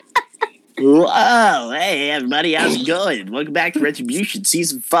Whoa, hey everybody, how's it going? Welcome back to Retribution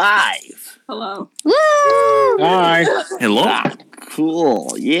Season 5. Hello. Woo! Hi. Hello.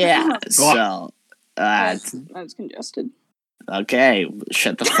 Cool, yeah. So, I was congested. okay,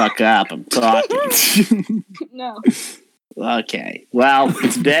 shut the fuck up, I'm talking. No. Okay, well,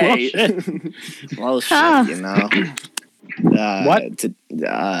 today... well, shit, you know. What?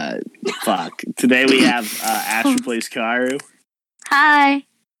 Fuck. Today we have Ash who plays Karu. Hi.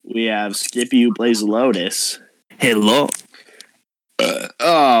 We have Skippy who plays Lotus. Hello.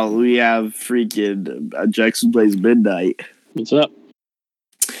 We have freaking Jax who plays Midnight. What's up?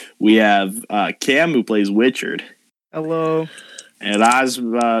 We have Cam who plays Witchard. Hello. And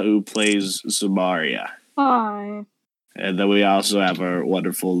Ozma who plays Zamaria. Hi. And then we also have our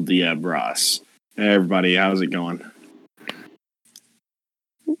wonderful DM Ross. Hey everybody, how's it going?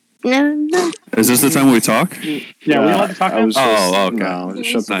 No. Is this the time we talk? Yeah, we allowed to talk now? Okay. No,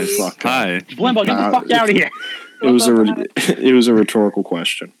 shut the Nice. fuck up. Hi. Blimbo, get the fuck out of here. It was a rhetorical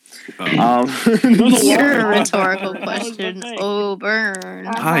question. Your rhetorical question. thing. Oh, burn.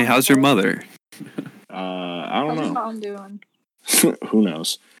 Hi, how's your mother? I don't How's your know. mom doing? Who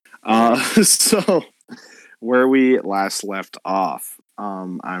knows? So, where we last left off,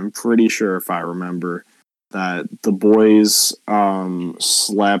 I'm pretty sure if I remember that the boys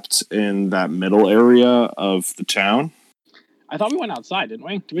slept in that middle area of the town. I thought we went outside, didn't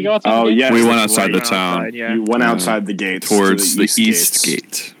we? Did we go outside? Oh, the gate? yes. We went that's outside right. the town. You went outside the gates. Towards to the east gates.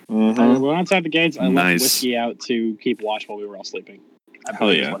 gate. Mhm. We went outside the gates. I Nice. left whiskey out to keep watch while we were all sleeping. I Hell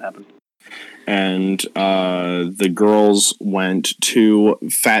believe yeah. that's what happened. And the girls went to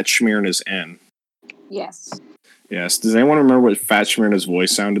Fat Schmirna's Inn. Yes. Yes. Does anyone remember what Fat Schmirna's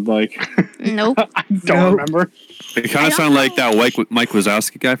voice sounded like? Nope. I don't remember. It kind I of don't sounded like know. that Mike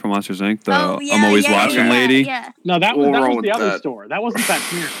Wazowski guy from Monsters Inc. The Oh, yeah, I'm always yeah, watching yeah, lady. Yeah. No, that We'll was roll the with other that. store. That wasn't that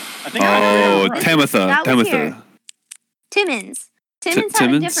Schmirna. I think Oh, that was Tamitha. That was Tamitha. here. Timmons. Timmons had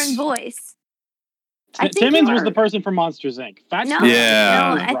a Timmons? different voice. I think Timmons you was were- the person from Monsters Inc. Fat No, Schmirna Yeah.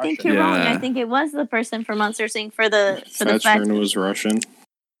 no, was I think Russian. you're wrong. Yeah. I think it was the person from Monster Inc. for the Fat fact. Schmirna was Russian.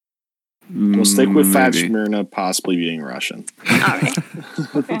 We'll stick with Fat Maybe. Schmirna possibly being Russian. All right.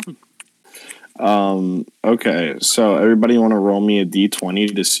 Okay. Okay, so everybody want to roll me a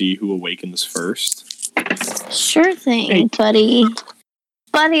d20 to see who awakens first? Sure thing, Hey. buddy.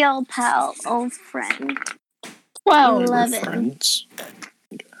 Buddy, old pal, old friend. 12. 11. Friends.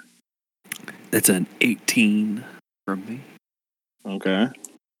 It's an 18 from me. Okay.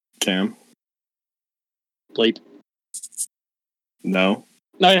 Cam? Bleep. No?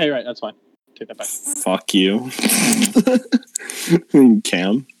 No, yeah, you're right. That's fine. Take that back. Fuck you.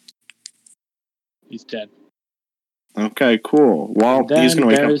 Cam? He's dead. Okay, cool. Well, Then he's gonna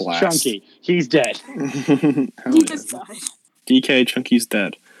wake up there's last. Chunky. He's dead. Hell He yeah. just died. DK, Chunky's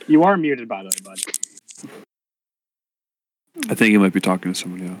dead. You are muted, by the way, bud. I think he might be talking to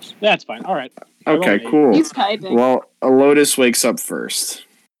somebody else. That's fine. All right. Okay, Roll me. cool. He's typing. Well, Lotus wakes up first.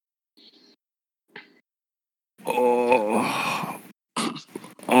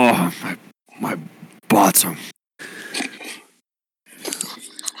 Oh, my bottom.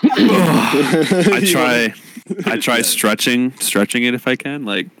 I try stretching it if I can,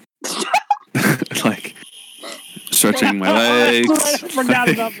 like stretching my legs. I forgot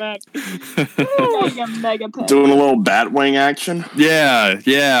about that. Mega pet. Doing a little bat wing action. Yeah.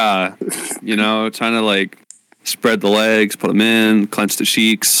 You know, trying to like spread the legs, put them in, clench the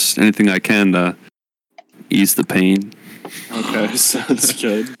cheeks, anything I can to ease the pain. Okay, sounds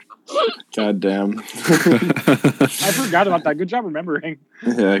good. God damn. I forgot about that. Good job remembering.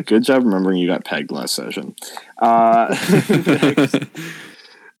 Yeah, good job remembering you got pegged last session. Next,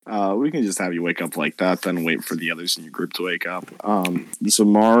 we can just have you wake up like that, then wait for the others in your group to wake up.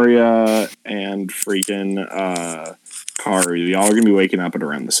 Zamaria and freaking Karu, y'all are gonna be waking up at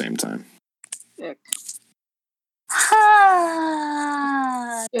around the same time. Sick.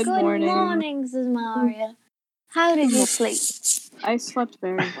 Good Good morning. morning, Zamaria. How did you sleep? I slept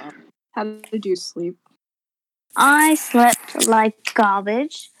very well. How did you sleep? I slept like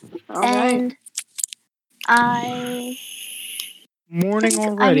garbage, All right. and I Morning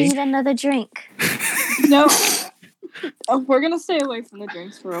think I already. need another drink. No. Oh, we're gonna stay away from the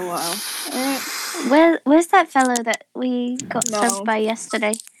drinks for a while. Alright. Where's that fellow that we got No. subbed by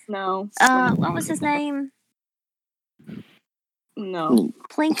yesterday? No. What was his name? No.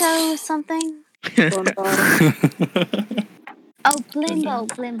 Plinko something? Blimbo. Oh,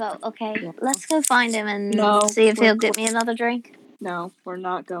 Blimbo. Okay, Yeah. let's go find him and No, see if we're he'll get me another drink. No, we're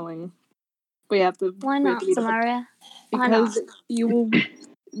not going. We have to. Why we have not, to be Samaria? Why not? Because you will.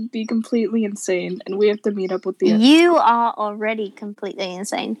 be completely insane, and we have to meet up with the. You are already completely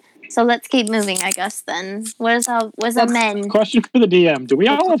insane. So let's keep moving, I guess. Then where's our men? Question for the DM: do we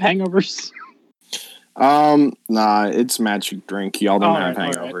all have hangovers? Nah, it's magic drink. Y'all don't have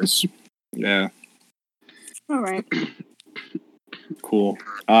Alright. hangovers. Yeah, All right. cool.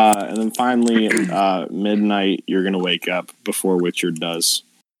 And then finally, midnight, you're gonna wake up before Witcher does.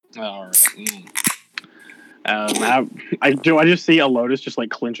 All right. I just see a Lotus just like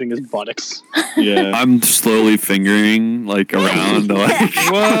clenching his buttocks. Yeah. I'm slowly fingering like around, like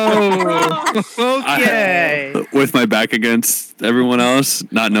Whoa. Okay. with my back against everyone else,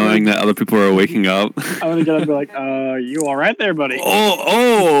 not knowing that other people are waking up. I'm gonna get up and be like, you all right there, buddy?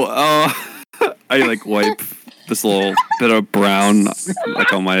 I like wipe this little bit of brown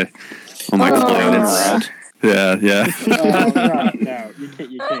like on my clothes. Yeah. No,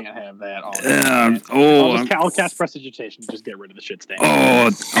 you can't have that. I'll cast prestidigitation to just get rid of the shit stain.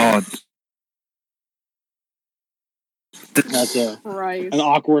 That's Christ. an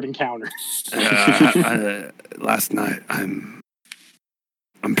awkward encounter. Last night, I'm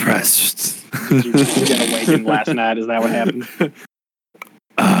pressed. Did you get awakened last night? Is that what happened?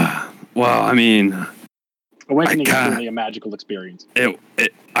 Well, I mean, Awakening is really a magical experience. I'd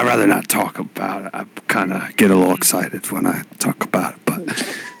rather not talk about it. I kind of get a little excited when I talk about it,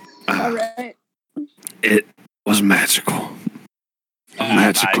 but All right. it was magical.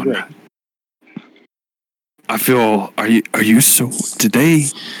 Magical. I agree. I feel. Are you so? Did they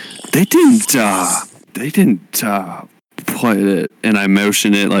didn't put it, and I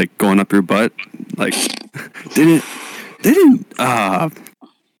motion it like going up your butt. Like they didn't.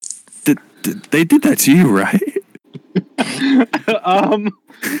 They did that to you, right? Can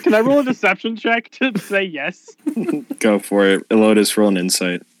I roll a deception check to say yes? Go for it. Elotus, roll an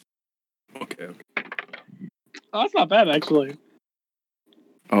insight. Okay. Oh, that's not bad actually.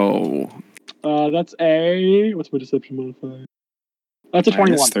 Oh. That's what's my deception modifier? That's a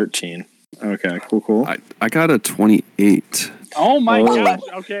 21. Minus 13. Okay, cool. I got a 28. Oh my Oh. gosh.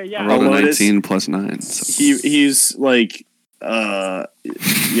 Okay, I yeah. rolled a Lotus, 19 plus 9. So. He's like,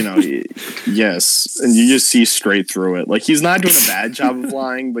 yes, and you just see straight through it. Like he's not doing a bad job of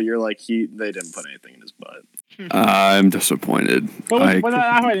lying, but you're like they didn't put anything in his butt. I'm disappointed. But when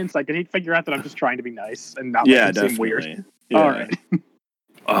I had insight, did he figure out that I'm just trying to be nice and not Yeah, make it seem definitely. weird? Yeah. All right.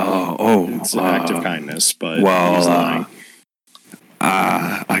 It's an act of kindness, but he's Well, lying.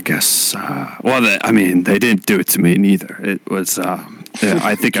 I guess. They didn't do it to me neither. It was.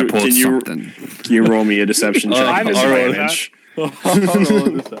 I think I pulled Can you- something. Can you roll me a deception check? I'm at just disadvantage?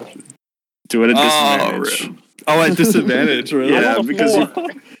 Do it at disadvantage. At disadvantage, really? Yeah, rolled a because 4.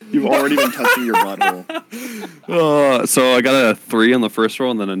 you've already been touching your butthole. So I got a 3 on the first roll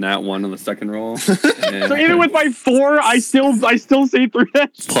and then a nat 1 on the second roll. So even with my 4, I still see through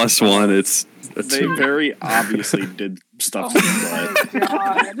that. plus 1, it's a They 2. very obviously did stuff to your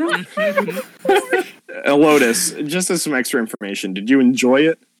butt. God. Lotus, just as some extra information, did you enjoy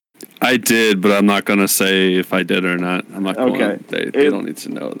it? I did, but I'm not gonna say if I did or not. I'm not going. Okay. They don't need to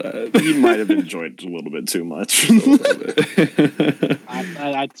know that. You might have enjoyed it a little bit too much.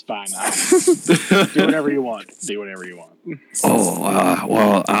 That's fine. Do whatever you want.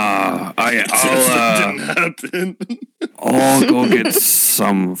 I'll go get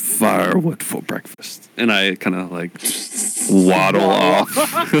some firewood for breakfast, and I kind of like waddle off.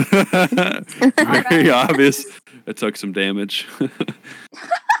 Very obvious. I took some damage.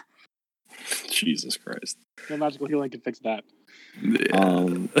 Jesus Christ. No magical healing can fix that.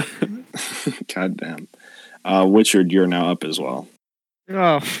 God damn. Witchard, you're now up as well.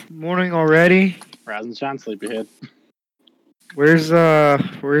 Oh, morning already. Rise and shine, sleepyhead. Where's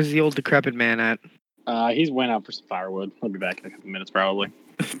the old decrepit man at? He's went out for some firewood. He'll be back in a couple minutes, probably.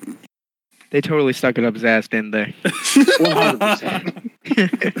 They totally stuck it up his ass, didn't they?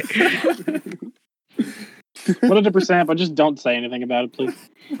 100%. 100%, but just don't say anything about it, please.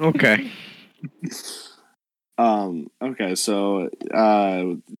 Okay. Okay, so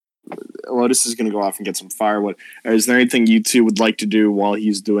Lotus is going to go off and get some firewood. Is there anything you two would like to do while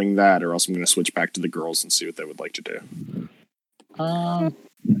he's doing that, or else I'm going to switch back to the girls and see what they would like to do?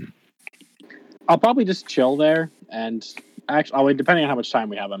 I'll probably just chill there, and actually, depending on how much time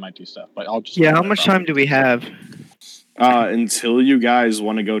we have, I might do stuff. But I'll just Yeah, how much time do we have? Until you guys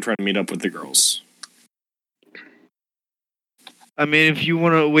want to go try to meet up with the girls. I mean, if you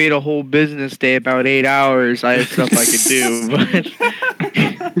want to wait a whole business day, about 8 hours, I have stuff I could do. But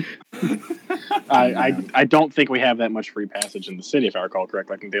I don't think we have that much free passage in the city, if I recall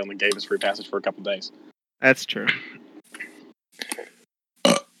correctly. I think they only gave us free passage for a couple days. that's true.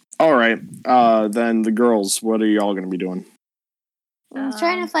 All right. Then the girls, what are y'all going to be doing? I'm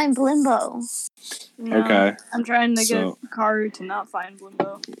trying to find Blimbo. No, Okay. I'm trying to So- get Karu to not find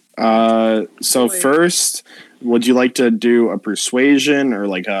Blimbo. So Wait. first, would you like to do a persuasion or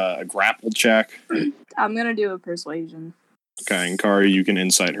like a grapple check? I'm gonna do a persuasion. Okay, and Kari, you can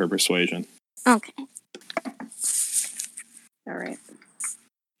insight her persuasion. Okay. All right.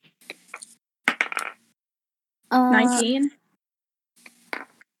 19. 19.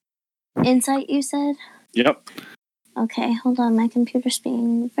 Insight, you said? Yep. Okay, hold on. My computer's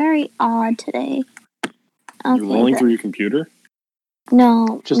being very odd today. You're rolling Okay, through your computer?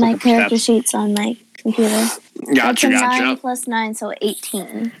 no, Just my looking for character stats. sheet's on my computer. That's Gotcha, a 9 gotcha. plus 9, so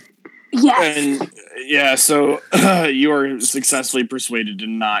 18. Yes. And yeah, so you are successfully persuaded to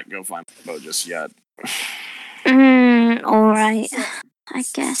not go find Bo just yet. Alright. I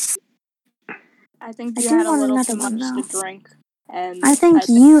guess. I think I you do had a want little another too one, much though. to drink. And I think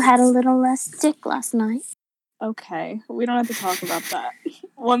you had a little less dick last night. Okay, we don't have to talk about that.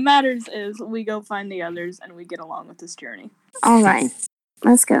 What matters is we go find the others and we get along with this journey. Alright.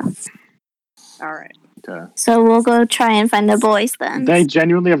 Let's go. All right. Okay. So we'll go try and find the boys then. They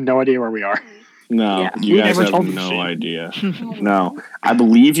genuinely have no idea where we are. No, Yeah. you We guys never have told them no shit. idea. No. I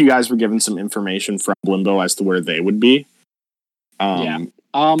believe you guys were given some information from Limbo as to where they would be. Yeah.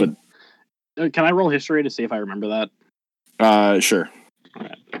 Can I roll history to see if I remember that? Sure.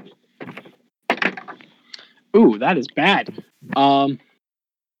 Ooh, that is bad.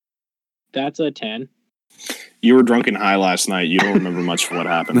 That's a 10. You were drunk and high last night. You don't remember much of what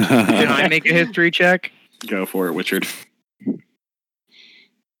happened. Can I make a history check? Go for it, Richard.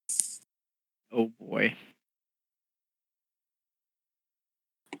 Oh boy.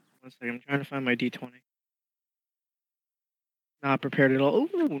 One second, I'm trying to find my D20. Not prepared at all.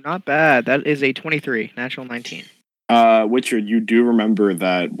 Ooh, not bad. That is a 23, natural 19. Richard, you do remember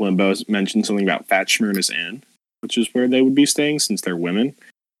that Limbo mentioned something about Fat Schmyrna's Inn, which is where they would be staying since they're women?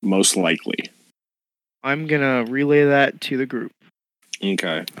 Most likely. I'm gonna relay that to the group.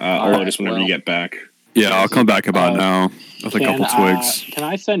 Okay. I'll notice whenever you get back. Yeah, I'll come back about now with a couple twigs. Can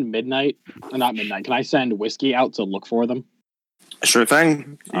I send Midnight? Not Midnight. Can I send Whiskey out to look for them? Sure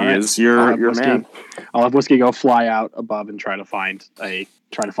thing. He All right. is I'll your have Whiskey- man. I'll have Whiskey go fly out above and try to find the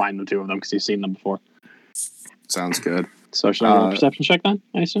two of them because he's seen them before. Sounds good. So should I roll a perception check then?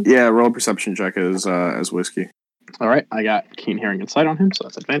 I assume. Yeah, roll a perception check as Whiskey. All right, I got keen hearing and sight on him, so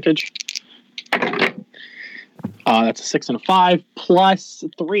that's advantage. That's a 6 and a 5 plus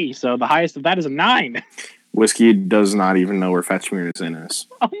 3, so the highest of that is a 9. Whiskey does not even know where Fat Schmyrna's Inn is.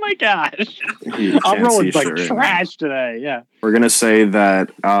 Oh my gosh, He I'm can't rolling see like shit right now. trash today. Yeah. We're gonna say that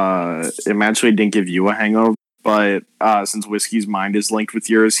it actually didn't give you a hangover, but since Whiskey's mind is linked with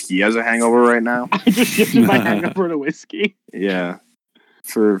yours, he has a hangover right now. I just shifted my hangover to Whiskey. Yeah,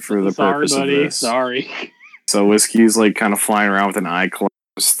 for the Sorry, purpose buddy. of this. Sorry. So Whiskey's like kind of flying around with an eye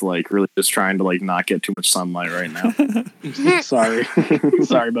closed, like really just trying to like not get too much sunlight right now. Sorry.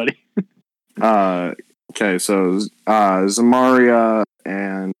 Sorry, buddy. Okay, so Zamaria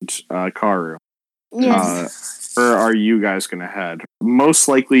and Karu. Yes. Where are you guys gonna head? Most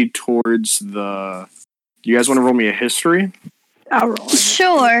likely towards the. You guys want to roll me a history? I'll roll it.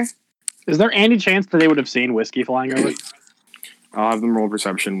 Sure. Is there any chance that they would have seen Whiskey flying over? I'll have them roll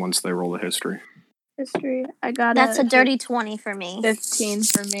perception once they roll the history. History. I got That's a dirty 20 for me. 15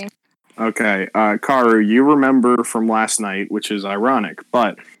 for me. Okay, Karu, you remember from last night, which is ironic,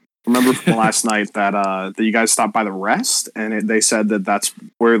 but remember from last night that you guys stopped by the Rest, and they said that that's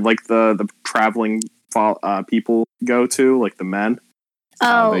where like the traveling people go to, like the men.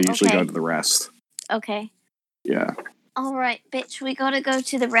 Oh, they usually okay. go to the Rest. Okay. Yeah. All right, bitch. We gotta go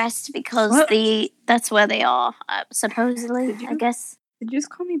to the Rest because What? that's where they are. Supposedly, Did you- I guess. Did you just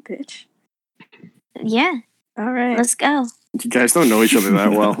call me bitch? Yeah. All right. Let's go. You guys don't know each other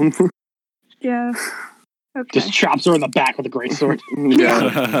that well. Yeah. Okay. Just chops her in the back with a great sword.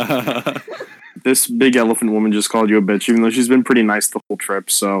 Yeah. This big elephant woman just called you a bitch, even though she's been pretty nice the whole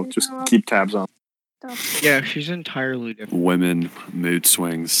trip. So just keep tabs on. Yeah, she's entirely different. Women mood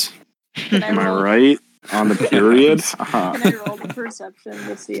swings. Can Am I roll- right on the period? Can I roll the perception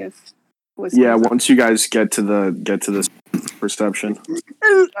to see if Whiskey's Yeah. up? Once you guys get to this perception.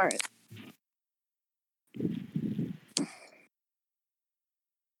 All right.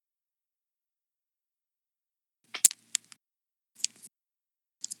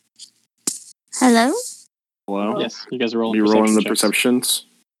 Hello? Hello. Yes, you guys are rolling. You rolling the checks. perceptions?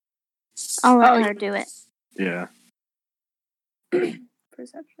 I'll let Oh, her do it. Yeah.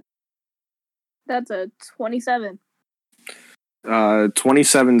 Perception. That's a 27.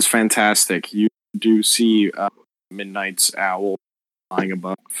 27's fantastic. You do see Midnight's owl flying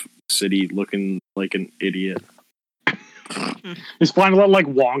above the city, looking like an idiot. He's flying a little like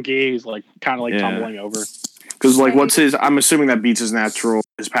wonky. He's like kind of like tumbling over. Because like, what's his? I'm assuming that beats his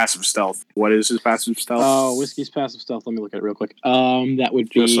passive stealth. What is his passive stealth? Oh, Whiskey's passive stealth. Let me look at it real quick. That would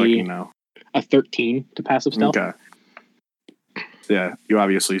be just so you know, a 13 to passive stealth. Okay. Yeah, you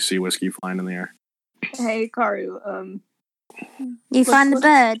obviously see Whiskey flying in the air. Hey, Karu. You find the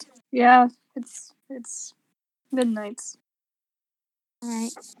bird. Yeah, it's midnights. All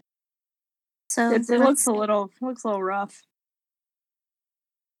right. So It looks a little rough.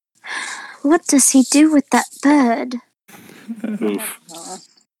 What does he do with that bird? Oof.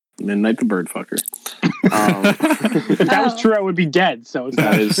 Midnight the bird fucker. If that was true, I would be dead. So it's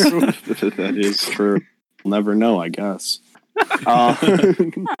that is true. We'll never know, I guess.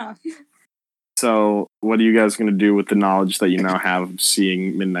 So, what are you guys going to do with the knowledge that you now have of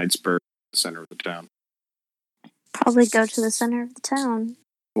seeing Midnight's bird in the center of the town? Probably go to the center of the town.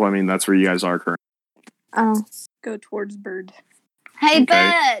 Well, I mean, that's where you guys are currently. Oh. Go towards bird. Hey, Okay.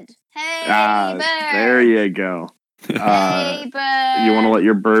 bird! Hey, bird! There you go. Hey, bird! You want to let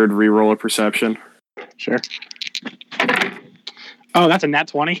your bird re-roll a perception? Sure. Oh, that's a nat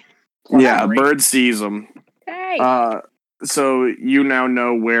 20. Yeah, a bird sees them. Hey. So you now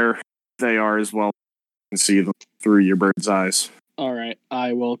know where they are as well. You can see them through your bird's eyes. All right,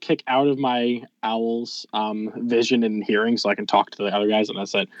 I will kick out of my owl's vision and hearing, so I can talk to the other guys. And I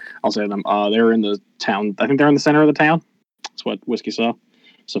said, I'll say to them, they're in the town. I think they're in the center of the town. That's what Whiskey saw.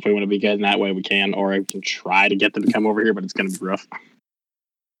 So if we want to be getting that way, we can, or I can try to get them to come over here, but it's going to be rough.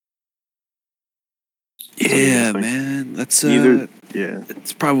 Yeah, man. Let's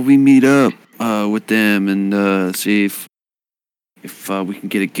Let's probably meet up with them and see if we can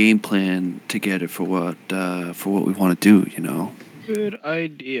get a game plan together for what we want to do. You know. Good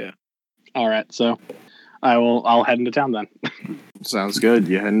idea. All right, so I'll head into town then. Sounds good.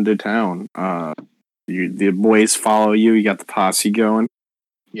 You head into town. The boys follow you. You got the posse going.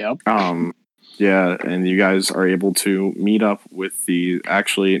 Yep. Yeah, and you guys are able to meet up with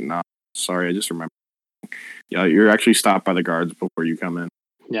sorry, I just remembered. Yeah, you're actually stopped by the guards before you come in.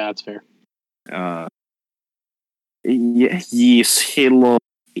 Yeah, that's fair. Yes, hello.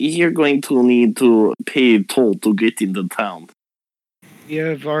 You're going to need to pay toll to get into town. You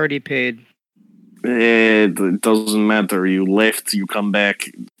have already paid. It doesn't matter. You left, you come back.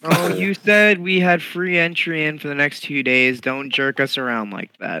 Oh, you said we had free entry in for the next 2 days. Don't jerk us around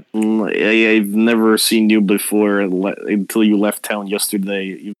like that. I've never seen you before until you left town yesterday.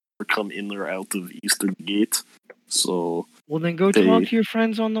 You've never come in or out of Eastern Gate. So. Well, then go talk to your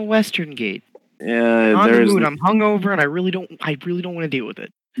friends on the Western Gate. Yeah, I'm hungover and I really don't want to deal with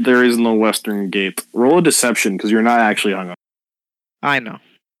it. There is no Western Gate. Roll a deception because you're not actually hungover. I know.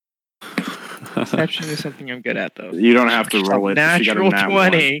 Deception is something I'm good at, though. You don't have to roll it. Natural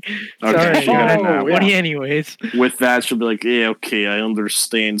 20. Okay. Sorry, 20 anyways. With that, she'll be like, yeah, okay, I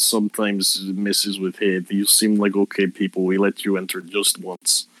understand sometimes it messes with head. You seem like okay people. We let you enter just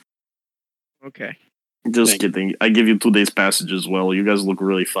once. Okay. Just kidding. I give you 2 days passage as well. You guys look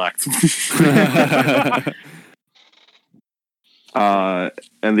really fucked.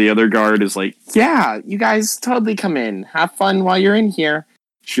 And the other guard is like, yeah, you guys totally come in. Have fun while you're in here.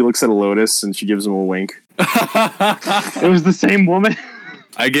 She looks at Lotus and she gives him a wink. It was the same woman.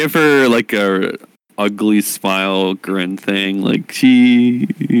 I give her like a ugly smile grin thing, like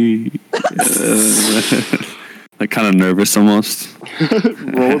like kind of nervous almost.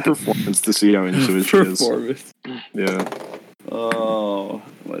 Roll a performance to see how into it she is. Performance. Yeah. Oh,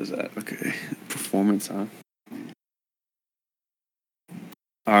 what is that? Okay, performance, huh?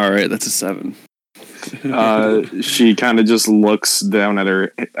 All right, that's a 7. She kind of just looks down at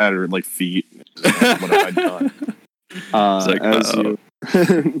her like feet. Like, what have I done?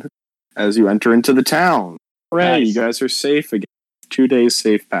 As you enter into the town, hooray! Nice. You guys are safe again. 2 days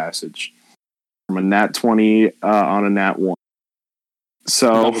safe passage from a nat 20 on a nat 1.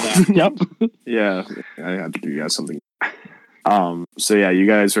 So Yep. yeah, I had to do you guys something. So yeah, you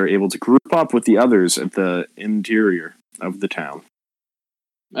guys are able to group up with the others at the interior of the town.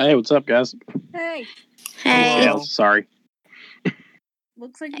 Hey, what's up, guys? Hey. Hey. Yeah, sorry.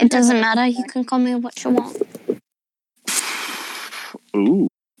 Looks like It doesn't matter. You can call me what you want. Ooh,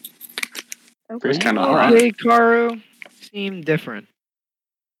 Okay. it's kind of alright. Hey, Karu. You seem different.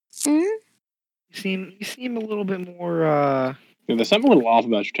 Hmm? You seem a little bit more Yeah, there's something a little off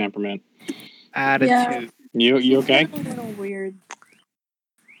about your temperament. attitude. You okay? A little weird.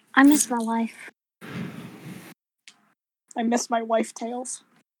 I miss my life. I miss my wife tails.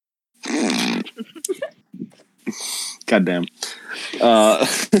 Goddamn. I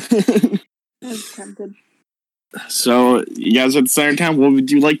was tempted. So, you guys at the center of town, what would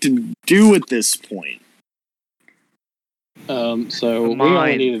you like to do at this point? So we Mine.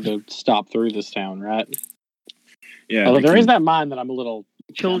 only needed to stop through this town, right? Yeah. Although they there can- is that mine that I'm a little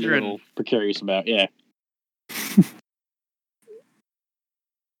Children. precarious about. Yeah.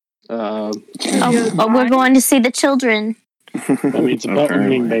 Oh, we're going to see the children. I mean, it's about,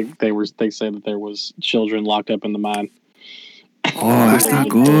 Apparently. they said that there was children locked up in the mine. Oh, that's not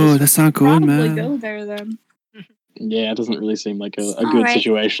Probably good. That's not good, Probably man. go there then. Yeah, it doesn't really seem like a All good right,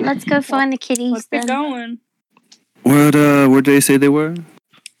 situation. Let's go find the kitties Let's get then. going. Where'd they say they were?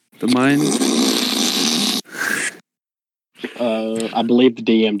 The mine? I believe the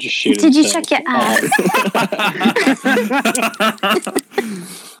DM just shooted. Did you himself. check your ass?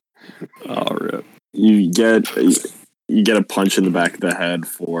 Oh, rip. You get a punch in the back of the head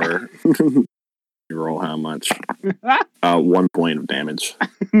for you roll how much? 1 point of damage.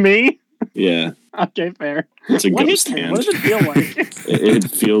 Me? Yeah, Okay, fair. it's a What ghost is it? hand. What does it feel like? It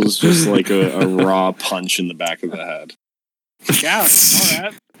feels just like a raw punch in the back of the head Yeah,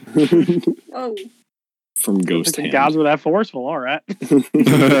 all right. Oh. from ghost The hand. gods were that forceful. All right.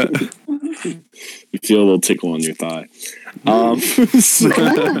 You feel a little tickle on your thigh. So-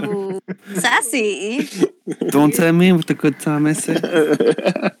 Ooh, sassy. Don't tell me with the good time I say.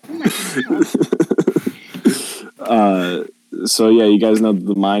 So yeah, you guys know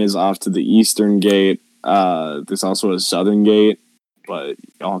the mine is off to the eastern gate. There's also a southern gate, but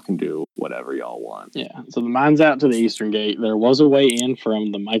y'all can do whatever y'all want. Yeah. So the mine's out to the eastern gate. There was a way in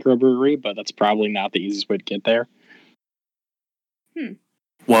from the microbrewery, but that's probably not the easiest way to get there.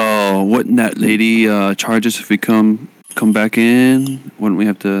 Well, wouldn't that lady charge us if we come back in? Wouldn't we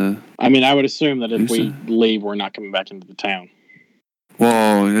have to? I mean, I would assume that if Yes, we sir. leave, we're not coming back into the town.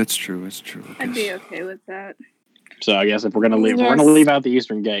 Whoa, that's true. That's true. I I'd guess. be okay with that. So I guess if we're gonna leave, Yes. we're gonna leave out the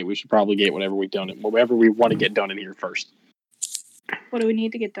eastern gate. We should probably get whatever we want to get done in here first. What do we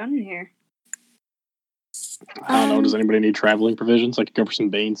need to get done in here? I don't know. Does anybody need traveling provisions? I could go for some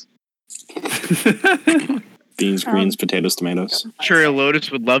beans. Beans, greens, potatoes, tomatoes. Sure,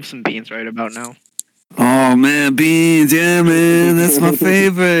 Lotus would love some beans right about now. Oh man, beans. Yeah, man, that's my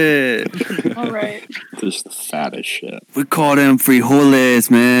favorite. All right. Just the fattest shit. We call them frijoles,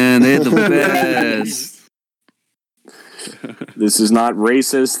 man. They're the best. This is not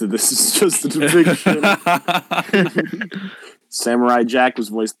racist. This is just a depiction. Samurai Jack was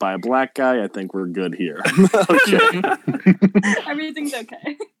voiced by a black guy. I think we're good here. Okay. Everything's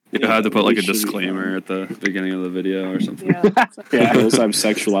okay. You had to put like a We should- disclaimer at the beginning of the video or something. Yeah. it's okay. Yeah, those I've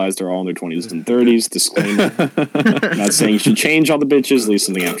sexualized are all in their 20s and 30s. Disclaimer. Not saying you should change all the bitches. Leave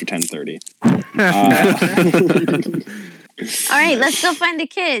something after 10:30. All right, let's go find the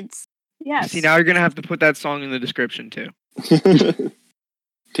kids. Yes. See, now you're gonna have to put that song in the description too.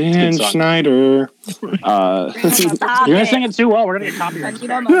 Dan Good song. Schneider. Stop You're gonna it. sing it too well. We're gonna get copyright. And you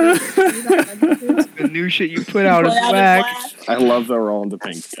don't know. The new shit you put out is Put out whack. I love that we're all into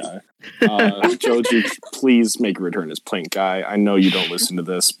Pink Guy. Joji, please make a return as Pink Guy. I know you don't listen to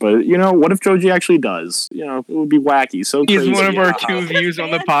this, but you know, what if Joji actually does? You know, it would be wacky. So He's crazy. one of our Yeah. 2 views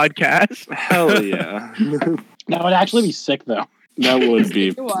on the podcast. Hell yeah. That would actually be sick, though. That would be.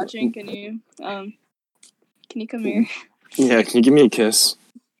 If you're watching, can you come here? Yeah, can you give me a kiss?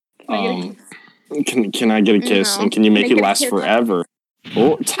 Can I get a kiss? Can I get a kiss? No. And can you make Can I it get a last kiss? forever?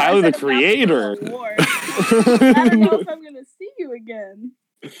 Oh, Tyler the I said I'm not Creator. gonna war. I don't know if I'm gonna see you again.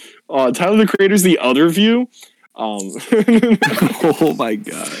 Tyler the Creator's the other view. Oh my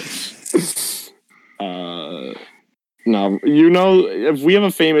gosh. No, you know, if we have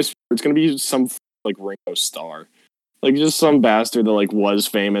a famous, it's gonna be some like Ringo Starr, like just some bastard that like was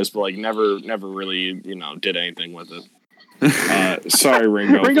famous but like never really did anything with it. Sorry,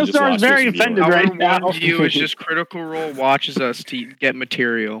 Ringo. if Ringo you just Starr is lost very your viewer. offended Our right now. one view is just Critical Role watches us to get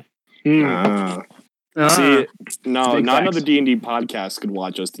material. Ah. Ah. See, no, Big not facts. another D&D podcast could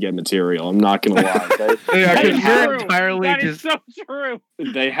watch us to get material. I'm not gonna lie. Yeah, That 'cause is we're true. entirely That is just so true.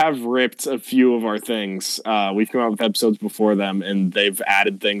 They have ripped a few of our things. We've come out with episodes before them, and they've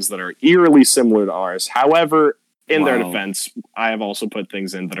added things that are eerily similar to ours. However, in their Wow. defense, I have also put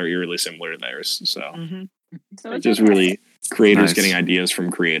things in that are eerily similar to theirs. So Mhm. So it's just okay. really creators Nice. getting ideas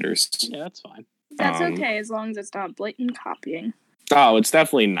from creators. Yeah, that's fine. That's um, okay as long as it's not blatant copying. Oh, it's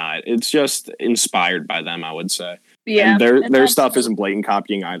definitely not. It's just inspired by them, I would say. Yeah. And their that's stuff absolutely- isn't blatant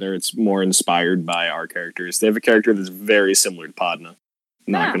copying either. It's more inspired by our characters. They have a character that's very similar to Podna.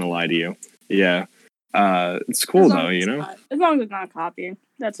 Not Yeah. gonna lie to you. Yeah. It's cool as long though, as you it's know? not- as long as it's not copying.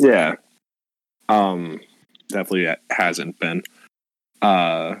 That's Yeah. Definitely hasn't been.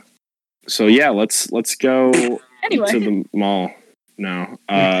 So yeah, let's go Anyway, to the mall. No.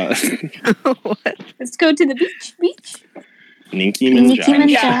 What? let's go to the beach. Ninky Nicki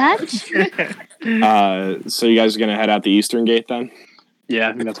Minaj. Minaj? So you guys are gonna head out the eastern gate then? Yeah,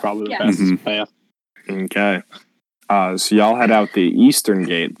 I think that's probably the Yeah. fastest path. Okay. So y'all head out the eastern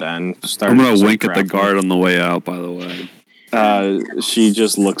gate then. I'm gonna wink at the crafting. guard on the way out. By the way. She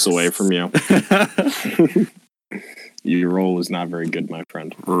just looks away from you. Your roll is not very good, my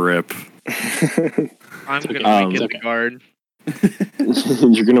friend. Rip. I'm gonna wink at okay. the guard.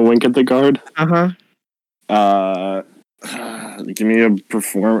 You're gonna wink at the guard? Uh-huh. Give me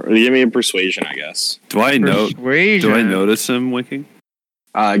a persuasion, I guess. Do I Persuasion. notice him winking?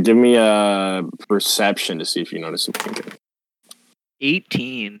 Give me a perception to see if you notice him winking.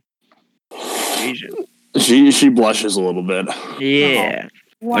 18. Persuasion. She blushes a little bit. Yeah.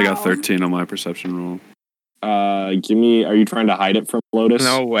 Wow. I got 13 on my perception roll. Are you trying to hide it from Lotus?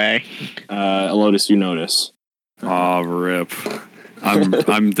 No way. Lotus, you notice. Oh, rip.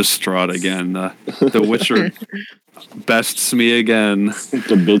 I'm distraught again. The Witcher bests me again.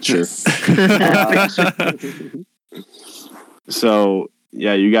 The bitcher. So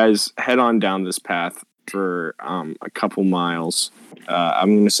yeah, you guys head on down this path for a couple miles.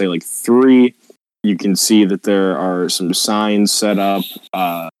 I'm going to say like 3. You can see that there are some signs set up,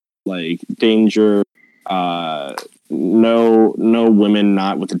 like danger. No women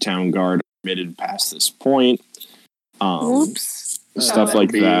not with the town guard permitted past this point. Oops. Stuff that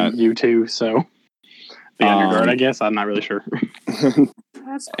like Be that. You too, so the underguard, I guess. I'm not really sure. That's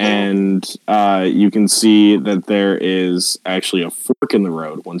cool. And you can see that there is actually a fork in the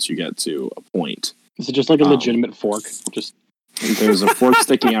road once you get to a point. Is it just like a legitimate fork? Just There's a fork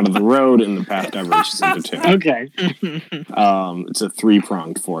sticking out of the road, and the path diverges into 2. okay. It's a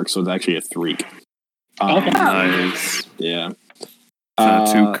 3-pronged fork, so it's actually a threek. Okay. Nice. Yeah. Not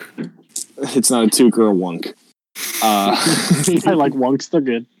a toque. It's not a toque or a wunk. I like wonks. They're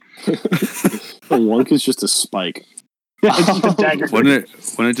good. A wunk is just a spike. It's just a dagger. Wouldn't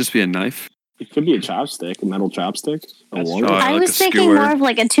it just be a knife? It could be a chopstick, a metal chopstick. A That's wunk. true. I like was a thinking skewer. more of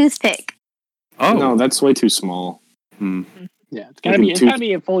like a toothpick. Oh, No, that's way too small. Yeah, it's gotta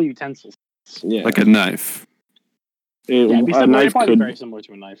be a full utensil. Yeah. like a knife. Yeah, a knife probably could very similar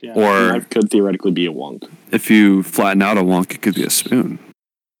to a knife. Yeah. a Or knife could theoretically be a wunk. if you flatten out a wonk, it could be a spoon.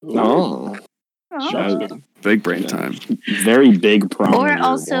 Oh. Oh. Big brain time. Very big problem. Or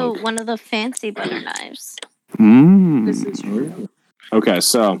also one of the fancy butter knives. This is Mm. true. Okay,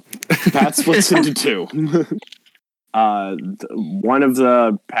 so path splits into 2. One of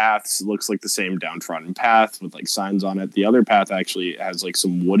the paths looks like the same downtrodden path with like signs on it. The other path actually has like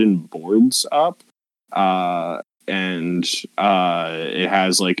some wooden boards up, and it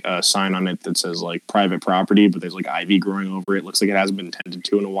has like a sign on it that says like private property, but there's like ivy growing over it. Looks like it hasn't been tended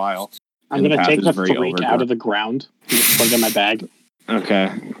to in a while. I'm And the gonna path take is the very freak overgrown. out of the ground and just put it in my bag.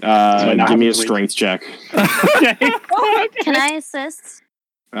 Okay, I now give have me a a freak. strength check. Okay. Can I assist?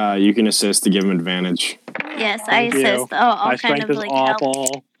 You can assist to give him advantage. Yes, I Thank you. assist. Oh, I'll My kind strength of is like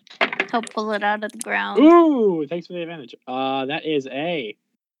awful. help pull it out of the ground. Ooh, thanks for the advantage. That is a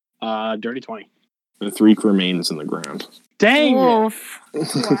dirty 20. The threek remains in the ground. Dang! it. Oof.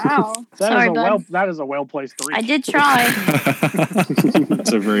 Wow. Sorry, bud. That is a well placed 3. I did try.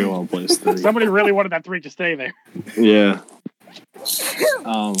 It's a very well placed threek. Somebody really wanted that 3 to stay there. Yeah.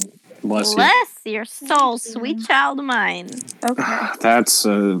 Bless you. Bless your soul, sweet child of mine. Okay. That's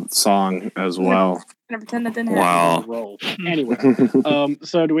a song as well. Gonna pretend that didn't happen. Wow. Roll. Anyway,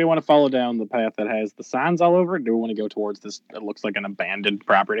 so do we want to follow down the path that has the signs all over it? Do we want to go towards this? It looks like an abandoned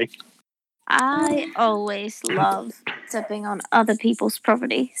property. I always love stepping on other people's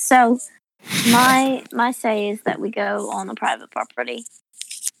property. So my say is that we go on the private property.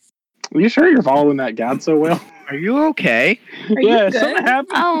 Are you sure you're following that guide so well? Are you okay? Are you yeah, good? something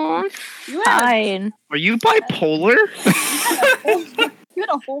happened. Oh, You had, fine. Are you bipolar? you had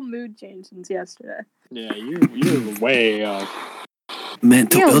a whole mood change since yesterday. Yeah, you're way off.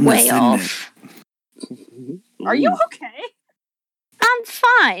 Mental You're illness, way isn't off. Are you okay? I'm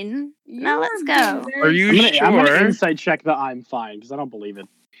fine. Now You let's are go. being Are very- you I'm gonna sure? insight check that I'm fine because I don't believe it.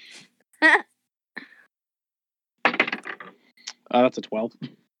 That's a 12.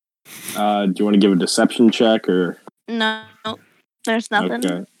 Do you want to give a deception check or? No, there's nothing.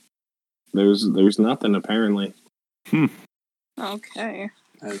 Okay. There's nothing apparently. Okay.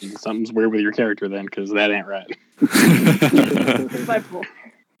 Something's weird with your character then, because that ain't right. Bipolar.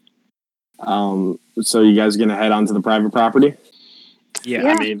 So you guys gonna head onto the private property? Yeah.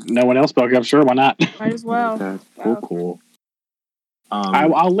 Yeah. I mean, no one else spoke up. Sure, why not? Might as well. Okay. Wow. Cool.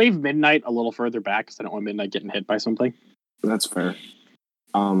 I'll leave Midnight a little further back because I don't want Midnight getting hit by something. That's fair.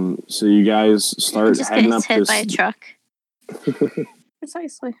 So you guys start Just heading gets up hit this. by a truck.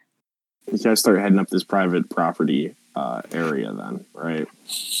 Precisely. You guys start heading up this private property area, then, right?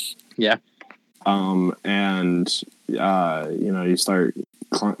 Yeah. and you start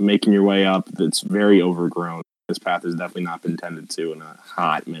making your way up. It's very overgrown. This path has definitely not been tended to in a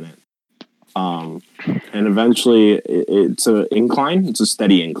hot minute. And eventually, it's an incline. It's a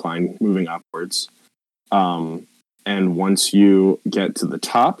steady incline moving upwards. And once you get to the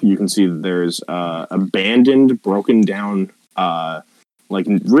top, you can see that there's abandoned, broken down, like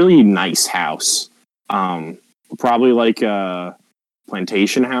really nice house. Probably like a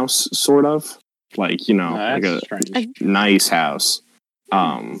plantation house, sort of. Like, like a nice house.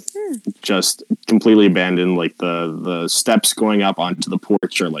 Just completely abandoned. Like the steps going up onto the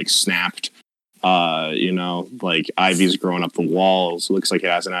porch are like snapped. Like ivy's growing up the walls. It looks like it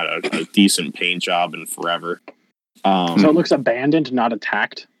hasn't had a decent paint job in forever. So it looks abandoned, not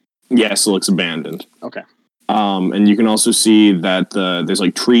attacked? Yes, it looks abandoned. Okay. And you can also see that there's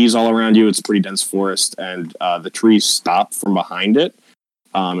like trees all around you. It's a pretty dense forest, and the trees stop from behind it.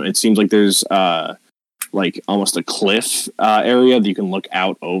 It seems like there's like almost a cliff area that you can look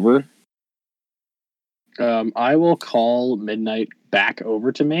out over. I will call Midnight back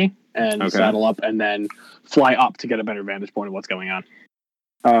over to me and saddle up and then fly up to get a better vantage point of what's going on.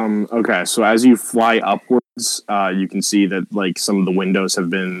 Okay, so as you fly upwards, you can see that like some of the windows have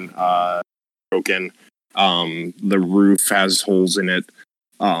been broken. The roof has holes in it.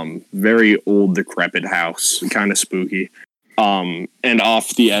 Very old, decrepit house, kind of spooky. And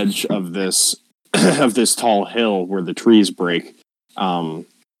off the edge of this of this tall hill where the trees break,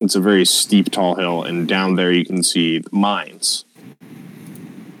 it's a very steep, tall hill, and down there you can see the mines.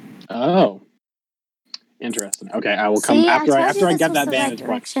 Oh. Interesting. Okay, I will come after I get that vantage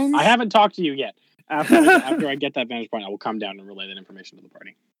point. I haven't talked to you yet. After I get that vantage point, I will come down and relay that information to the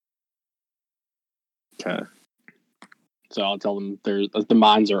party. Okay. So I'll tell them the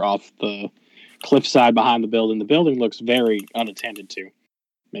mines are off the cliffside behind the building. The building looks very unattended to.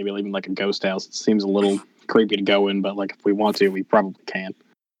 Maybe even like a ghost house. It seems a little creepy to go in, but like if we want to, we probably can.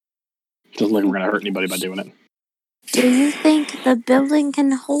 Doesn't look like we're gonna hurt anybody by doing it. Do you think the building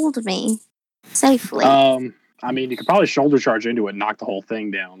can hold me safely? I mean, you could probably shoulder charge into it and knock the whole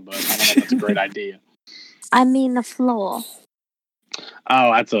thing down, but I don't know if that's a great idea. I mean the floor.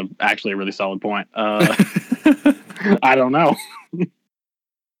 Oh, that's actually a really solid point. I don't know.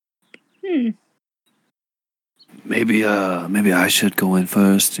 Maybe I should go in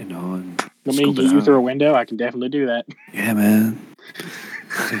first, and I mean, you through a window, I can definitely do that. Yeah, man.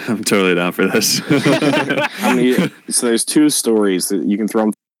 I'm totally down for this. I mean, so there's two stories that you can throw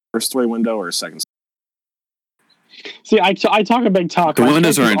them first story window or a second. See, I talk a big talk. The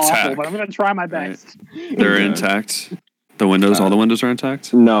windows are awful, intact, but I'm going to try my best. Right. They're intact. The windows, all the windows are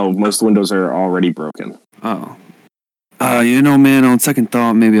intact? No, most windows are already broken. Oh. Man, on second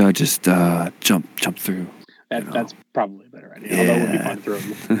thought, maybe I'll just jump through. That's probably a better idea. Although it would be fun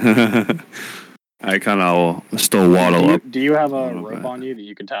through. I kind of still waddle up. Do you have a rope on you that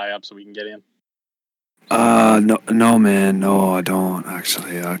you can tie up so we can get in? No, man, no, I don't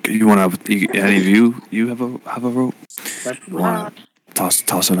actually. You want to? Any of you have a rope? Want to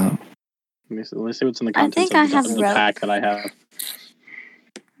toss it out? Let me see what's in the contents. I think I have the a rope. pack that I have.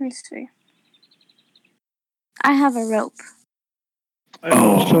 Let me see. I have a rope. I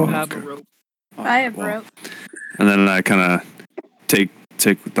also have a rope. I have rope. And then I kind of take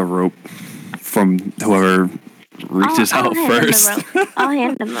the rope from whoever reaches out first. I'll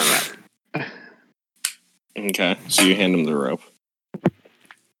hand him the rope. Okay, so you hand him the rope.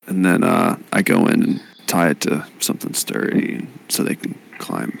 And then I go in and tie it to something sturdy so they can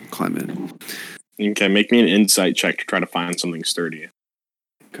climb in. Okay, make me an insight check to try to find something sturdy.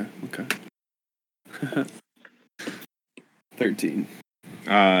 Okay. 13.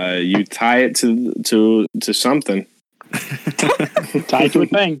 You tie it to something. Tie it to a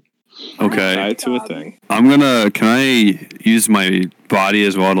thing. Okay. Tie it to a thing. Can I use my body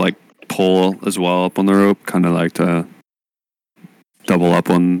as well to like pull as well up on the rope? Kind of like to double up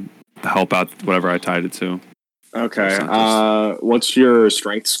on, help out whatever I tied it to. Okay. What's your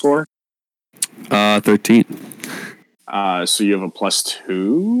strength score? 13. So you have a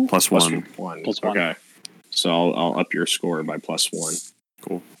 +2? Plus one. Plus one. Okay. So I'll up your score by +1.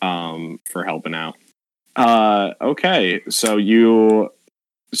 Cool. For helping out. Okay. So you're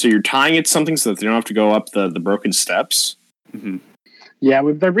tying it to something so that they don't have to go up the broken steps. Mm-hmm. Yeah,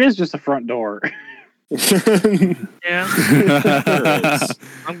 there is just a front door. Yeah.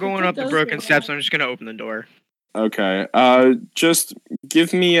 I'm going up the broken steps. I'm just going to open the door. Okay. Just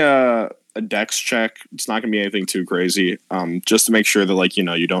give me a dex check. It's not going to be anything too crazy. Just to make sure that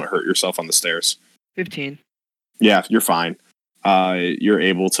you don't hurt yourself on the stairs. 15. Yeah, you're fine. You're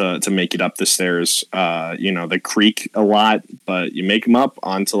able to make it up the stairs. They creak a lot, but you make them up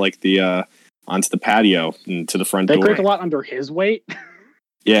onto the onto the patio and to the front They door. creaked a lot under his weight.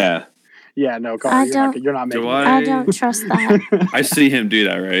 Yeah. Yeah, no, Carl, you're not making Do it. I don't trust that. I see him do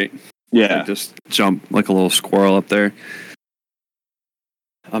that, right? Yeah. Like just jump like a little squirrel up there.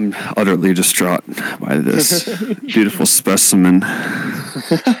 I'm utterly distraught by this beautiful specimen.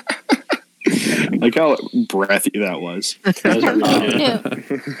 Like how breathy that was.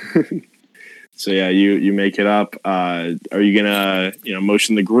 So yeah, you make it up. Are you gonna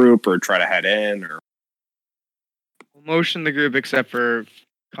motion the group or try to head in or? We'll motion the group except for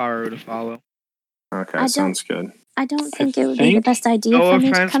Karu to follow. Okay, sounds good. I don't think it would be the best idea No for me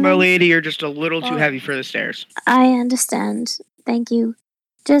to offense, come my in. lady, you're just a little too heavy for the stairs. I understand. Thank you.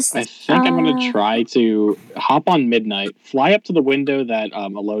 Just I think I'm going to try to hop on Midnight, fly up to the window that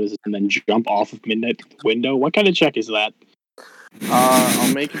Alotus is, and then jump off of Midnight window. What kind of check is that?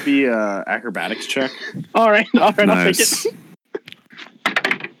 I'll make it be a acrobatics check. All right, Nice.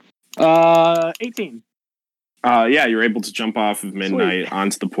 I'll take it. 18. Yeah, you're able to jump off of Midnight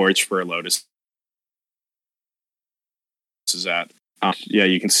onto the porch where Lotus is at. Yeah,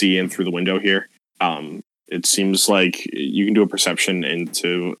 you can see in through the window here. It seems like you can do a perception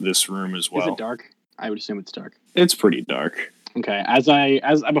into this room as well. Is it dark? I would assume it's dark. It's pretty dark. Okay.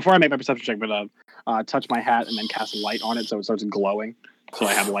 Before I make my perception check, but touch my hat and then cast light on it so it starts glowing. So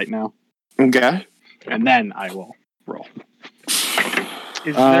I have light now, Okay. and then I will roll.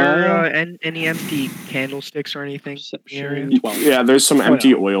 Is there any empty candlesticks or anything in the area? 12. Yeah, there's some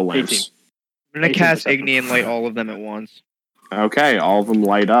empty oil lamps. 18. I'm gonna cast 18%. Igni and light all of them at once. Okay, all of them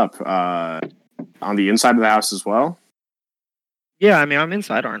light up. On the inside of the house as well? Yeah, I mean I'm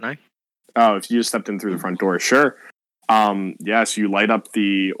inside, aren't I? Oh, if you just stepped in through the front door, sure. Yeah, so you light up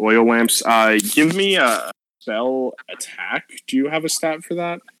the oil lamps. Give me a spell attack. Do you have a stat for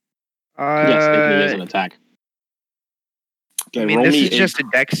that? Yes, it is an attack. Okay, I mean roll this me is just a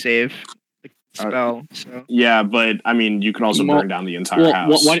dex save spell, so. Yeah, but I mean, you could also burn down the entire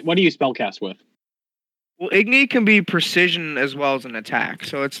house. What do you spellcast with? Well, Igni can be precision as well as an attack,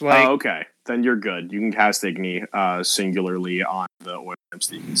 so it's like. Oh, okay. Then you're good. You can cast Igni singularly on the oil lamps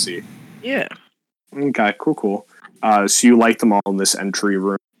that you can see. Yeah. Okay, cool. So you light them all in this entry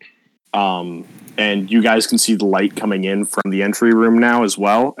room. And you guys can see the light coming in from the entry room now as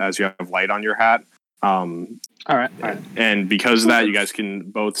well, as you have light on your hat. All right. And because of that, you guys can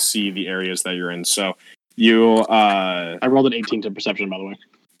both see the areas that you're in. So you... I rolled an 18 to perception, by the way.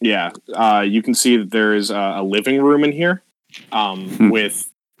 Yeah, you can see that there is a living room in here with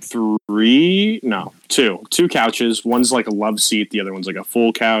two couches. One's like a love seat. The other one's like a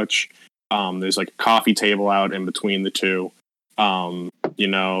full couch. There's like a coffee table out in between the two.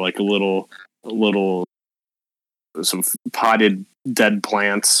 Like a little some potted dead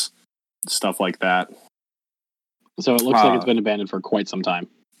plants, stuff like that. So it looks like it's been abandoned for quite some time.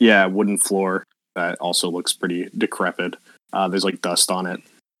 Yeah, wooden floor that also looks pretty decrepit. There's like dust on it.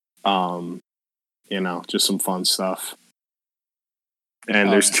 Just some fun stuff.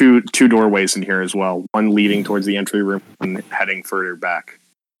 And there's two doorways in here as well. One leading towards the entry room and heading further back.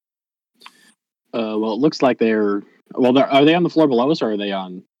 Well, it looks like they're... Well, are they on the floor below us, or are they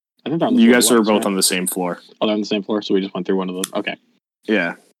on... I think they're on the You floor guys below are us, both right? on the same floor. Oh, they're on the same floor, so we just went through one of those. Okay.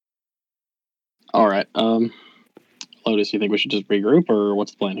 Yeah. All right. Lotus, you think we should just regroup, or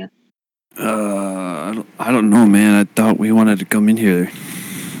what's the plan here? I don't know, man. I thought we wanted to come in here.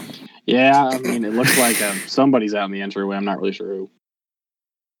 Yeah, I mean, it looks like somebody's out in the entryway. I'm not really sure who.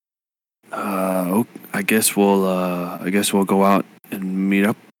 I guess we'll go out and meet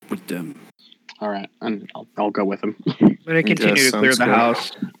up with them. All right, and I'll go with him. I'm gonna continue to clear sounds the good.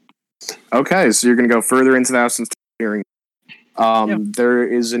 house. Okay, so you're going to go further into the house and start clearing. There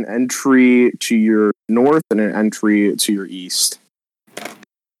is an entry to your north and an entry to your east.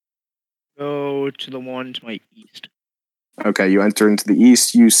 Go to the one to my east. Okay, you enter into the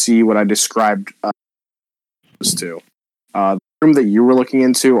east. You see what I described those two. The room that you were looking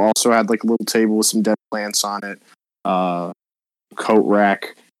into also had like a little table with some dead plants on it. Coat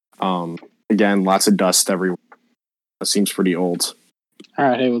rack. Again, lots of dust everywhere. It seems pretty old. All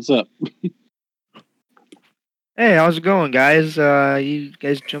right, hey, what's up? Hey, how's it going, guys? You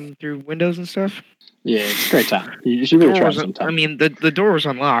guys jumping through windows and stuff? Yeah, it's a great time. You should really try Door sometime. I mean, the door was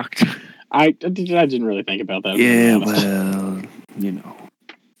unlocked. I didn't really think about that. Yeah,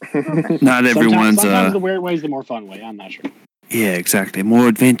 not everyone's. Sometimes the weird way is the more fun way. I'm not sure. Yeah, exactly. More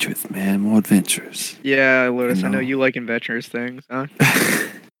adventurous, man. More adventurous. Yeah, Lotus, You I know know. you like adventurous things, huh?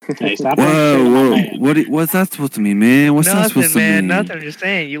 Hey, stop. Whoa! What's that supposed to mean, man? What's that Nothing, supposed to man. mean? Nothing. I'm just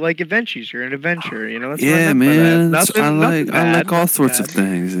saying, you like adventures. You're an adventurer, you know? That's what I Yeah, meant by that. man. Nothing, I nothing bad, like all sorts nothing of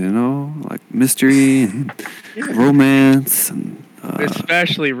things, like mystery and bad. Yeah. romance and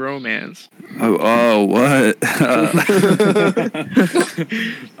Especially romance. Oh, what?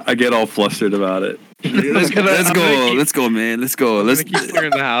 I get all flustered about it. Let's go, man. Let's go. Let's keep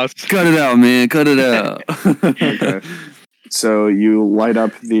clearing the house. Cut it out, man. Cut it out. Okay. So you light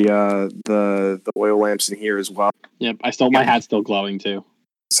up the oil lamps in here as well. Yep, my hat's still glowing too.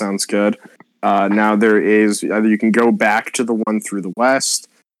 Sounds good. Now there is either you can go back to the one through the west,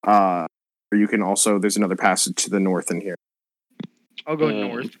 or you can also there's another passage to the north in here. I'll go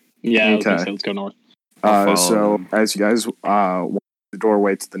north. Yeah, Okay. I was gonna say, let's go north. So as you guys walk the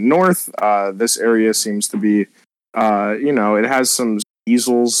doorway to the north, this area seems to be, it has some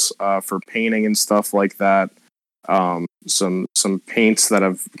easels for painting and stuff like that. Some paints that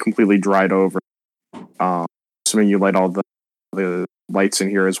have completely dried over. Assuming you light all the lights in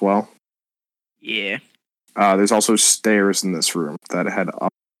here as well. Yeah. There's also stairs in this room that head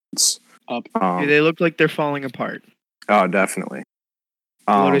upwards. Up. They look like they're falling apart. Oh, definitely.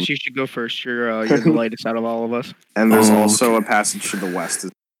 Lotus, you should go first. You're the lightest out of all of us. And there's also a passage to the west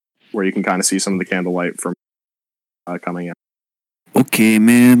where you can kind of see some of the candlelight from coming in. Okay,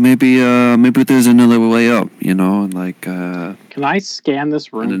 man. Maybe there's another way up. Can I scan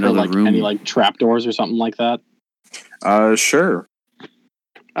this room for any trapdoors or something like that? Sure.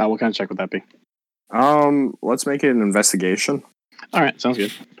 What kind of check would that be? Let's make it an investigation. All right, sounds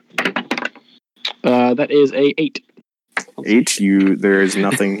good. That is a 8. 8. There is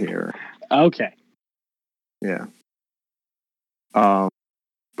nothing here. Okay. Yeah.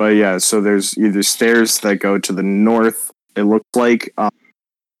 But yeah, so there's either stairs that go to the north. It looks like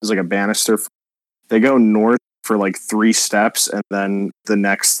there's like a banister. They go north for 3 steps, and then the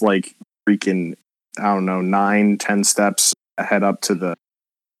next freaking 9-10 steps head up to the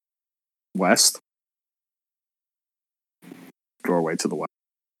west. Doorway to the west.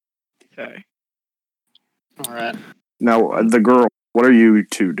 Okay. All right. Now, the girl, what are you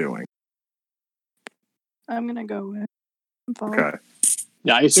two doing? I'm gonna go with. Okay.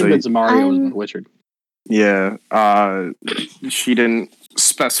 Yeah, I assume that Zamaria was with Richard. Yeah. She didn't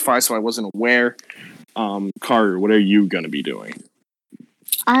specify, so I wasn't aware. Karu, what are you gonna be doing?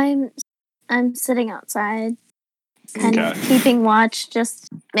 I'm sitting outside, kind of keeping watch, just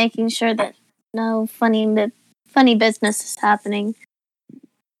making sure that no funny business is happening.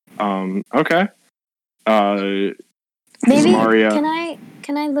 Okay. Maybe Zamaria,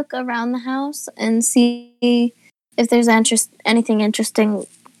 can I look around the house and see if there's anything interesting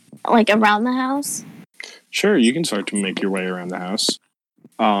around the house? Sure, you can start to make your way around the house.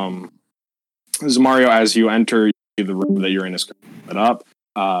 Zamario, as you enter, you see the room that you're in is lit up.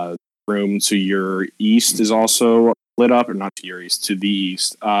 The room to your east is also lit up, or not to your east, to the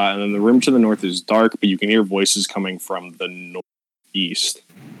east. And then the room to the north is dark, but you can hear voices coming from the northeast.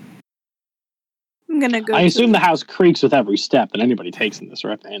 I'm gonna go. I assume the house creaks with every step that anybody takes in this,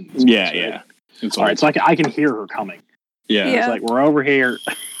 right? Yeah. It's all right, so I can hear her coming. Yeah. It's like, we're over here.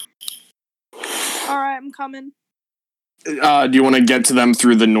 All right, I'm coming. Do you want to get to them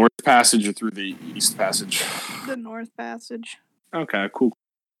through the north passage or through the east passage? The north passage. Okay, cool.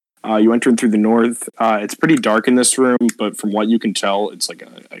 You enter in through the north. It's pretty dark in this room, but from what you can tell, it's like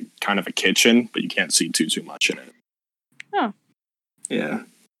a kind of a kitchen, but you can't see too much in it. Oh. Yeah.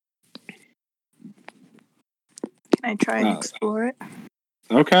 Can I try and explore it?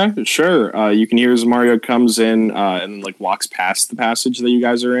 Okay, sure. You can hear as Mario comes in and walks past the passage that you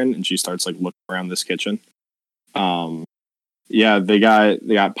guys are in, and she starts looking around this kitchen. Yeah, they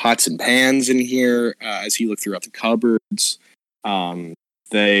got pots and pans in here. As he looked throughout the cupboards,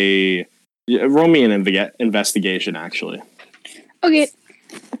 they roll me an investigation actually. Okay.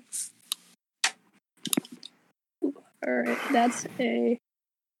 All right, that's a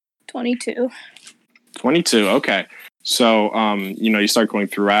 22. 22. Okay. So, you start going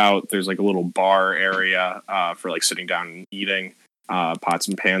throughout. There's a little bar area for sitting down and eating. Pots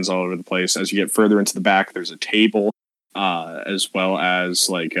and pans all over the place. As you get further into the back, there's a table, as well as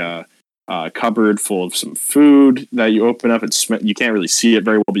a cupboard full of some food that you open up. You can't really see it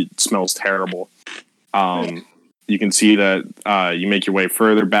very well, but it smells terrible. You can see that you make your way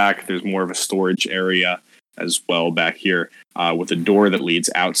further back. There's more of a storage area as well back here with a door that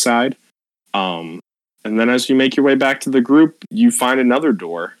leads outside. And then as you make your way back to the group, you find another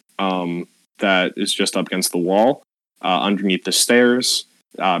door that is just up against the wall underneath the stairs,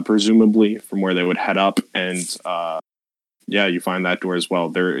 presumably from where they would head up. And you find that door as well.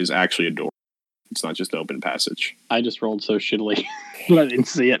 There is actually a door. It's not just open passage. I just rolled so shittily that I didn't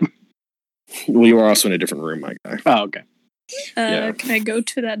see it. Well, you are also in a different room, my guy. Oh, okay. Can I go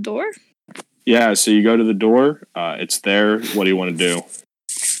to that door? Yeah, so you go to the door. It's there. What do you want to do?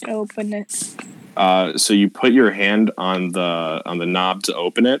 Open it. So you put your hand on the knob to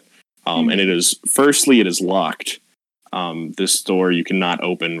open it, And it is locked. This door you cannot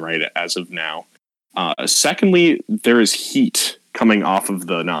open right as of now. Secondly, there is heat coming off of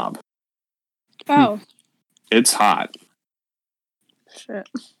the knob. Oh. It's hot. Shit.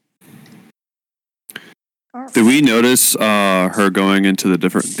 Did we notice her going into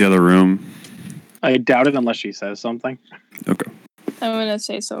the other room? I doubt it unless she says something. Okay. I'm gonna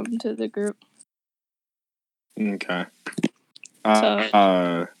say something to the group. Okay.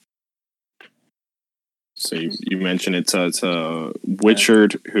 So you mentioned it's a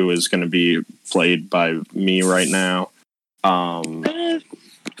Witchard who is going to be played by me right now, and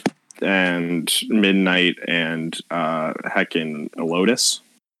Midnight and heckin' Lotus.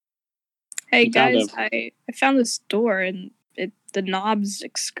 Hey guys, I found this door and the knob's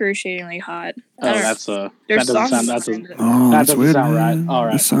excruciatingly hot. That's that There's doesn't sound songs that in doesn't it. Oh, that that's doesn't weird, sound right. man. All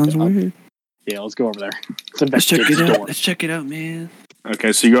right, That sounds weird. Yeah, let's go over there. Let's check it door. out. Let's check it out, man.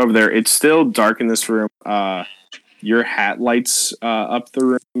 Okay, so you go over there. It's still dark in this room. Your hat lights up the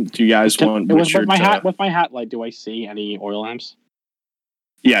room. Do you guys want Witcher with my hat light? Do I see any oil lamps?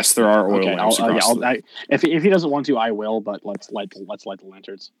 Yes, there are oil Okay, lamps across if he doesn't want to, I will. But let's light the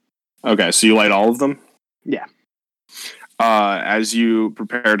lanterns. Okay, so you light all of them? Yeah. As you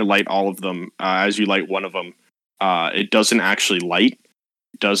prepare to light all of them, as you light one of them, it doesn't actually light.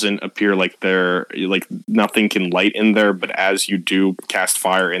 It doesn't appear like nothing can light in there, but as you do cast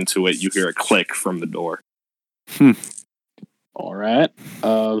fire into it, you hear a click from the door. All right.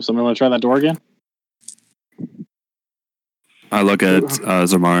 Somebody want to try that door again? I look at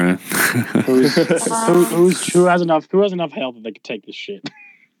Zamaria. Who has enough health that they can take this shit?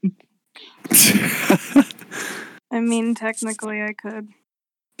 I mean, technically, I could.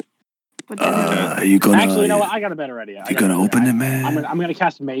 But Are you gonna? Actually, you know what? I got a better idea. You gonna open it, man? I'm gonna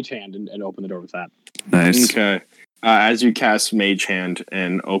cast Mage Hand and open the door with that. Nice. Okay. As you cast Mage Hand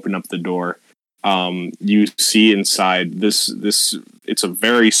and open up the door, you see inside this. It's a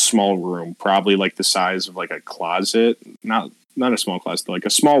very small room, probably like the size of like a closet. Not a small closet, like a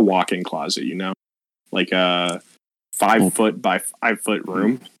small walk-in closet. Like a 5 foot by 5 foot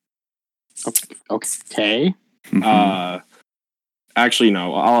room. Okay. Actually,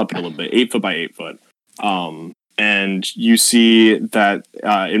 no. I'll up it a little bit. 8 foot by 8 foot. And you see that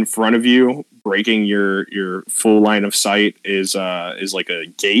in front of you, breaking your full line of sight, is like a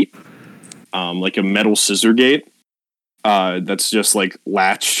gate, like a metal scissor gate. That's just like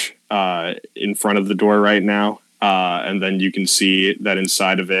latched in front of the door right now. And then you can see that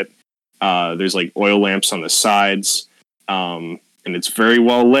inside of it, there's like oil lamps on the sides. And it's very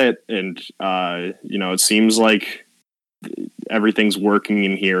well lit, and it seems like everything's working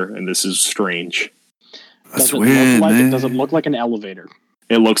in here, and this is strange. That's weird, man. Does it look like an elevator?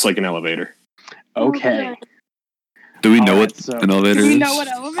 It looks like an elevator. Okay. Do we know what an elevator is? Do we know what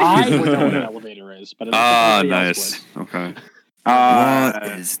elevator I is? would know what an elevator is, but nice. Okay. What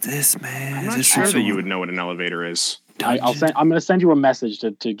is this, man? I'm not sure that you would know what an elevator is. I'm going to send you a message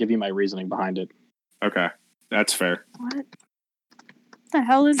to give you my reasoning behind it. Okay, that's fair. What the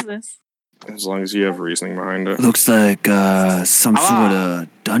hell is this? As long as you have reasoning behind it. Looks like some sort of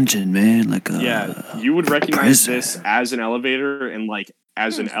dungeon, man. You would recognize this as an elevator and like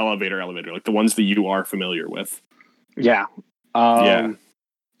as an elevator, like the ones that you are familiar with. Yeah.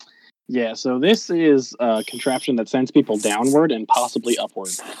 Yeah, so this is a contraption that sends people downward and possibly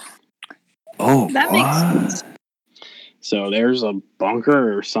upward. Oh, that makes sense. So there's a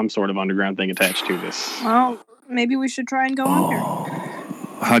bunker or some sort of underground thing attached to this. Well, maybe we should try and go under.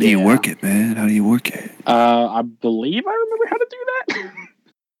 How do you work it, man? How do you work it? I believe I remember how to do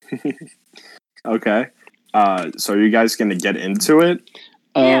that. Okay. So are you guys going to get into it?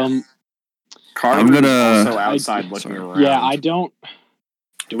 Yeah. I'm also outside looking around. Yeah, I don't...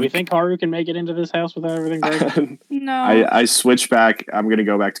 Do we think Haru can make it into this house without everything breaking? No. I switch back. I'm going to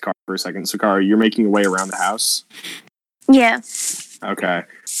go back to Karu for a second. So, Karu, you're making your way around the house? Yeah. Okay.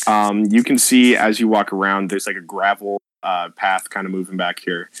 You can see as you walk around, there's like a gravel path kind of moving back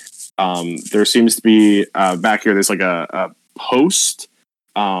here. There seems to be back here, there's like a post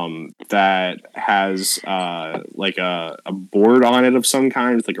that has like a board on it of some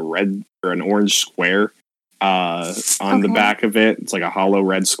kind. It's like a red or an orange square on the back of it. It's like a hollow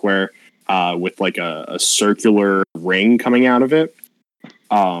red square with like a circular ring coming out of it.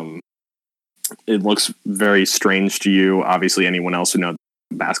 It looks very strange to you. Obviously, anyone else would know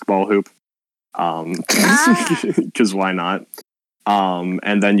the basketball hoop. Because why not?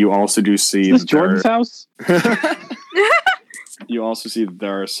 And then you also do see is this Jordan's house? You also see that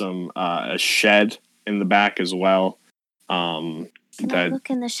there are some a shed in the back as well. Can I look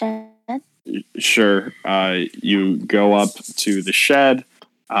in the shed? Sure. You go up to the shed.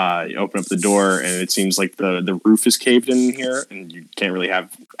 You open up the door, and it seems like the roof is caved in here, and you can't really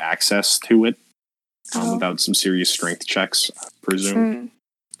have access to it without some serious strength checks, I presume.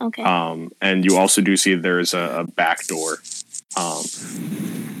 Okay. And you also do see there's a back door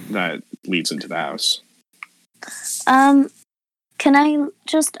that leads into the house. Can I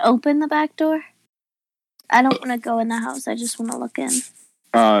just open the back door? I don't want to go in the house. I just want to look in.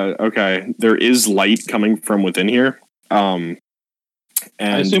 Okay. There is light coming from within here. And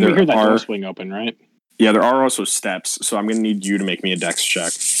I assume we hear that door swing open, right? Yeah, there are also steps, so I'm going to need you to make me a dex check.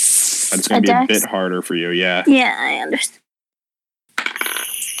 It's going to be a bit harder for you, yeah. Yeah, I understand.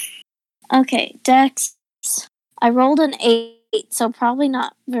 Okay, dex. I rolled an 8, so probably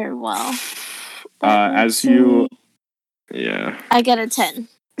not very well. As you... Yeah. I got a 10.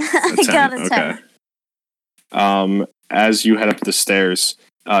 I got a 10. Okay. As you head up the stairs,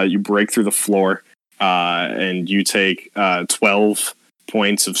 you break through the floor, and you take 12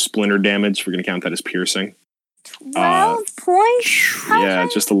 points of splinter damage. We're going to count that as piercing. 12 points? Yeah,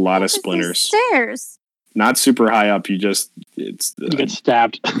 just a lot of splinters. Stairs. Not super high up. You get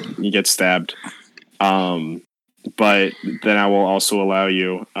stabbed. You get stabbed. But then I will also allow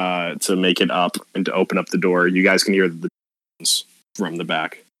you to make it up and to open up the door. You guys can hear the from the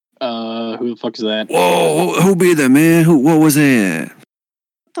back. Who the fuck is that? Whoa, who be that, man? What was that?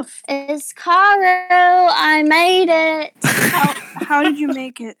 It's Caro. I made it. How did you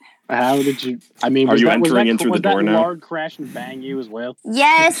make it? How did you? I mean, are you entering in through the door now? Was that Lard crash and bang you as well?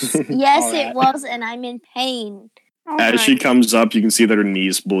 Yes, yes, it was, and I'm in pain. As she comes up, you can see that her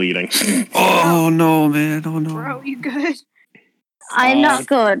knee's bleeding. Oh no, man! Oh no, bro, you good? I'm not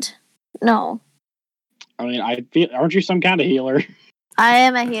good. No. I mean, I feel. Aren't you some kind of healer? I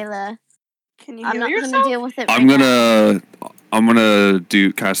am a healer. Can you I'm heal not yourself? gonna deal with it. I'm gonna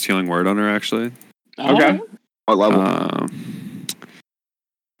do cast healing word on her. Actually. Okay. What level?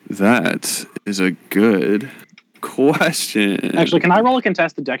 That is a good question. Actually, can I roll a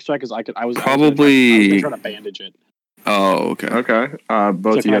contested dex check? Because I was probably trying to bandage it. Oh, okay. Okay.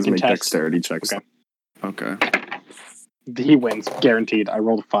 Both of you guys make contest? dexterity checks. Okay. He wins, guaranteed. I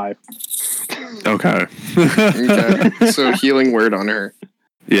rolled a 5. Okay. Okay. So healing word on her.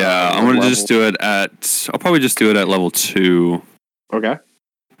 Yeah, I'm gonna just do it at. I'll probably just do it at level 2. Okay.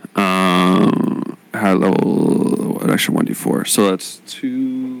 High level. Actually, 1d4. So that's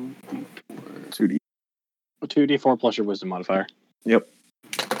 2d4. 2d. 2d4 plus your wisdom modifier. Yep.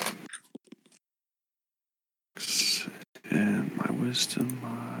 And my wisdom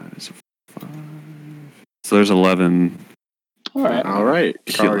mod is a 5. So there's 11. All right. All right.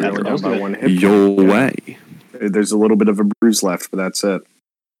 Healing You're down by 1 hit point. Your way. There's a little bit of a bruise left, but that's it.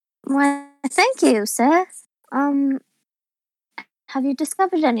 Well, thank you, sir. Have you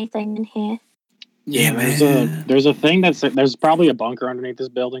discovered anything in here? Yeah, there's a thing there's probably a bunker underneath this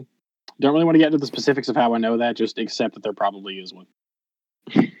building. Don't really want to get into the specifics of how I know that, just accept that there probably is one.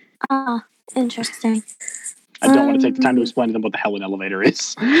 Ah, interesting. I don't want to take the time to explain to them what the hell an elevator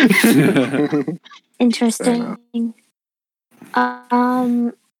is. Interesting.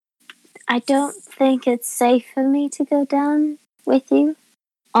 I don't think it's safe for me to go down with you,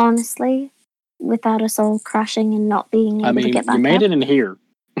 honestly, without us all crashing and not being able to get back you made up. it in here.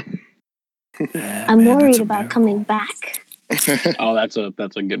 I'm worried about coming back. Oh, that's a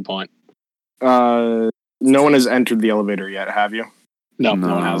good point. No one has entered the elevator yet, have you? No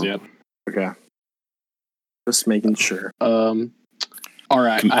one has yet. Okay. Just making sure. All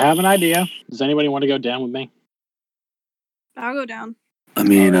right, I have an idea. Does anybody want to go down with me? I'll go down. I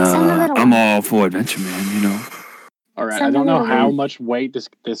mean, I'm all for adventure, man. You know. All right, I don't know how much weight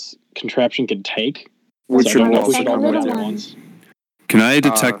this contraption can take. Which so I don't know if we should all go down at once. Can I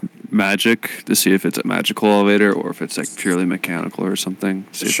detect magic to see if it's a magical elevator or if it's like purely mechanical or something?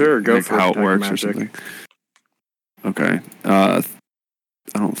 Sure, go for how it works magic. or something. Okay. I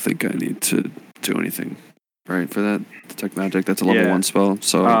don't think I need to do anything right for that. Detect magic. That's a level 1 spell.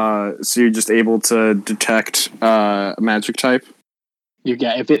 So. So you're just able to detect a magic type. You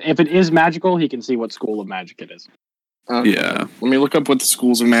get if it is magical, he can see what school of magic it is. Yeah. Let me look up what the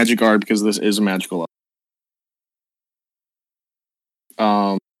schools of magic are because this is a magical.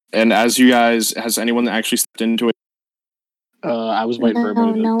 And as you guys, has anyone actually stepped into it? I was waiting for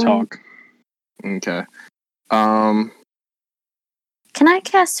everybody to talk. Okay. Can I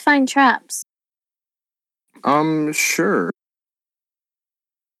cast Find Traps? Sure.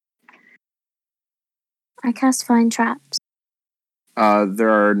 I cast Find Traps. There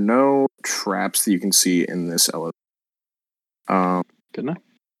are no traps that you can see in this elevator. Good enough.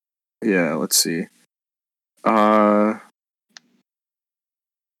 Yeah, let's see.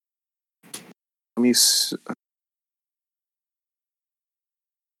 Let me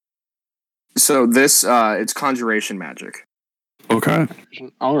So this, it's conjuration magic. Okay.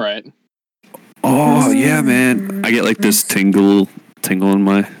 All right. Oh yeah, man. I get like this tingle in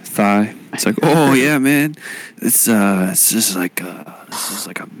my thigh. It's like, oh yeah, man. It's just like this is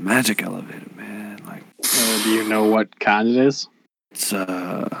like a magic elevator, man. Like, Do you know what kind it is? it's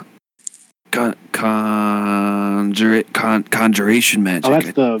conjuration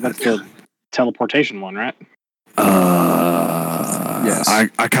magic. Oh, that's the teleportation one, right? Yes.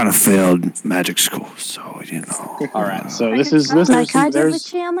 I kind of failed magic school, so you know. All right. So Like this I did with there's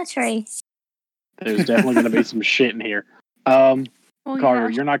geometry. definitely going to be some shit in here. Oh, Carter,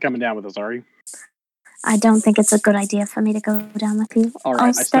 yeah. you're not coming down with us, are you? I don't think it's a good idea for me to go down with you. All right. I'll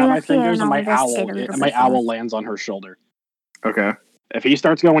I stay snap my up here fingers and and I'll my owl investigate a little and my bit owl more. lands on her shoulder. Okay. If he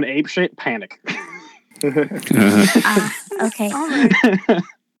starts going ape shit, panic. Okay. All right.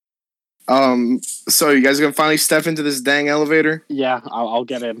 So you guys gonna finally step into this dang elevator? Yeah, I'll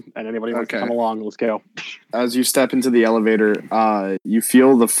get in, and anybody wants to Okay. come along, let's go. As you step into the elevator, you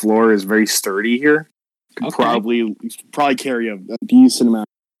feel the floor is very sturdy here. Could Okay. probably carry a decent amount.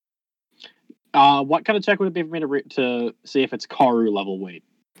 What kind of check would it be for me to see if it's Karu level weight?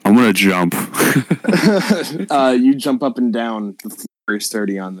 I'm gonna jump. You jump up and down. The floor is very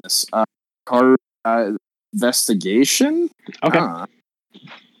sturdy on this. Car investigation. Okay. Ah.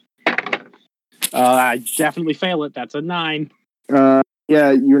 I definitely fail it. That's a 9. Yeah,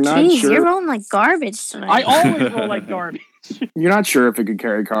 you're not Jeez, sure. you're rolling like garbage tonight. I always roll like garbage. You're not sure if it could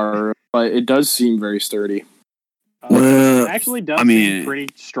carry car, but it does seem very sturdy. Well, It actually does I mean- seem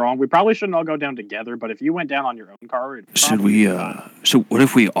pretty strong. We probably shouldn't all go down together, but if you went down on your own car, it'd Should probably we? be fine. So what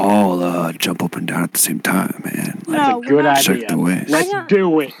if we all jump up and down at the same time, man? That's No, a we're good not- Check idea. the ways. Let's don't-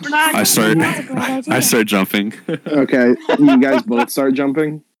 do it. We're not. I start. That's a great idea. I start jumping. Okay, you guys both start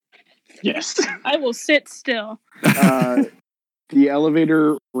jumping. Yes. I will sit still. The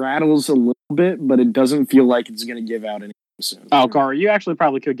elevator rattles a little bit, but it doesn't feel like it's going to give out anytime soon. Oh, Car, you actually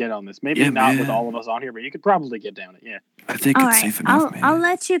probably could get on this. Maybe Yeah, not man. with all of us on here, but you could probably get down it. Yeah. I think All it's right, safe enough, man. I'll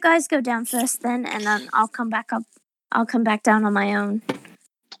let you guys go down first, then, and then I'll come back up. I'll come back down on my own.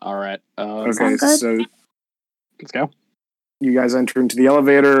 All right. Okay, Sound good? so Let's go. you guys enter into the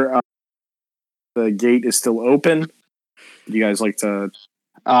elevator. The gate is still open. You guys like to?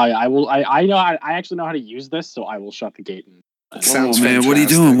 I will. I know. I actually know how to use this, so I will shut the gate. Sounds Oh man, what are you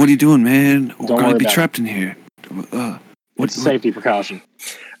fantastic. doing? What are you doing, man? We're Don't gonna worry be about trapped in here. What's a safety precaution?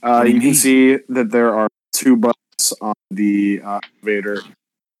 What do you You can mean? see that there are 2 buttons on the elevator.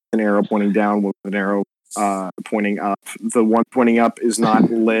 An arrow pointing down with an arrow pointing up. The one pointing up is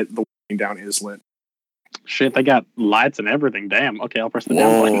not lit. The one pointing down is lit. Shit, they got lights and everything. Damn. Okay, I'll press the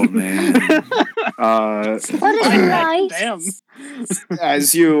down Whoa, button. man. What is right? Damn.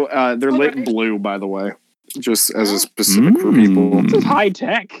 As you, they're lit Alright. blue, by the way, just as a specific for people. This is high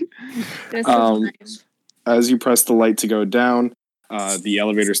tech. This Um, is nice. As you press the light to go down, the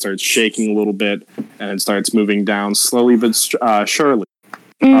elevator starts shaking a little bit and it starts moving down slowly but surely.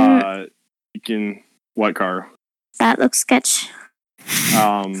 You can what car? That looks sketch.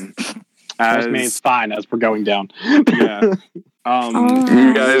 Trust me, it's fine as we're going down. Yeah. Oh.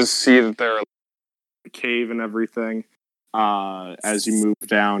 You guys see that there are a cave and everything as you move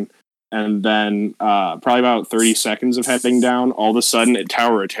down. And then probably about 30 seconds of heading down, all of a sudden it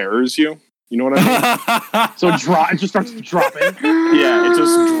Tower of Terrors you. You know what I mean? So it just starts dropping. Yeah, it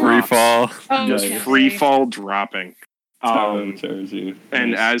just Free drops. fall. Oh, Just okay. free fall dropping. And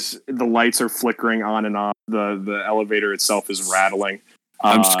And as the lights are flickering on and off, the elevator itself is rattling.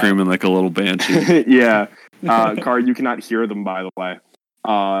 I'm screaming like a little banshee. Yeah. Car, you cannot hear them, by the way.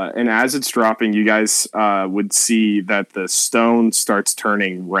 And as it's dropping, you guys would see that the stone starts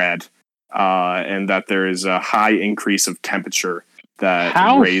turning red, and that there is a high increase of temperature that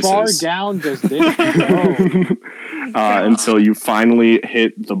How raises. far down does this go? Until you finally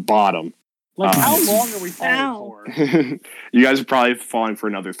hit the bottom. Like, how long are we falling Ow. for? You guys are probably falling for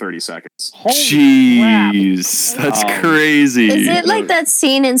another 30 seconds. Holy crap. Jeez, that's crazy. Is it like that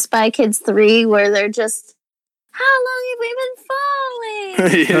scene in Spy Kids 3 where they're just, how long have we been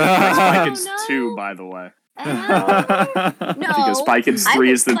falling? That's Spy Oh, Kids no. 2, by the way. No. Because Spy Kids I 3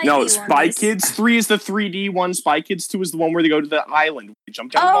 would is the play no. you on Spy this. Kids 3 is the 3D one. Spy Kids 2 is the one where they go to the island. They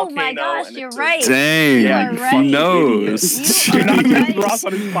jump down Oh the my volcano. gosh, and you're it's right. Dang, Yeah, You are who right. knows? You You're not are getting right. Ross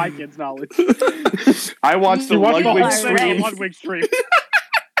on his Spy Kids knowledge. I watched the You Watch Ludwig the whole are thing stream. on right. Ludwig stream.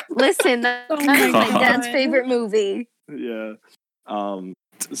 Listen, that's Oh my my God. dad's favorite movie. Yeah.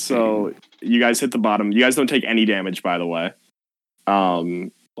 So you guys hit the bottom. You guys don't take any damage, by the way.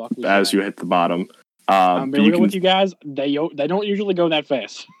 As you hit the bottom. I'm But being you real can with you guys. They don't usually go that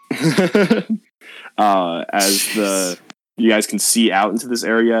fast. as you guys can see out into this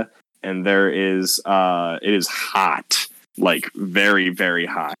area, and there is it is hot, like very, very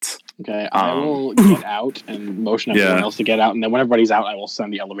hot. Okay, I will get out and motion everyone else to get out, and then when everybody's out, I will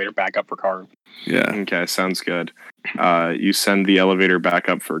send the elevator back up for Karu. Yeah. Okay, sounds good. You send the elevator back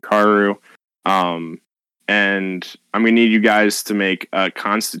up for Karu. And I'm going to need you guys to make a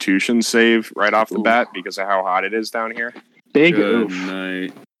Constitution save right off the bat because of how hot it is down here. Big Good oof.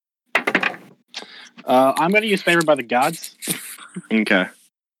 night. I'm going to use Favored by the Gods. Okay.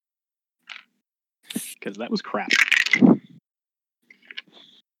 Because that was crap.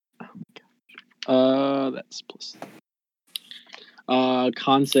 That's plus.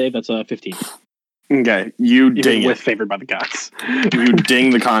 Con save, that's a 15. Okay, you Even ding with it. Favored by the Gods. You ding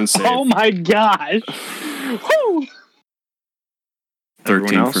the con save. Oh my gosh! Woo!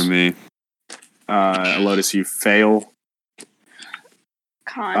 13 for me. Lotus, you fail.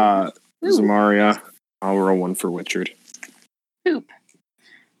 Con. Zamaria, I'll roll one for Witchard. Poop.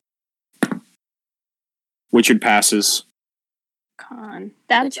 Witchard passes. Con.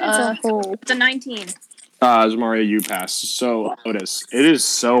 That's Richard's a hole. it's a 19. Zamaria, you pass. So, Lotus, it is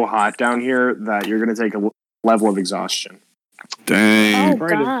so hot down here that you're going to take a level of exhaustion. Dang. Oh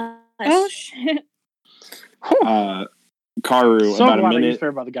gosh. Oh shit. Karu, So about a glad I used minute.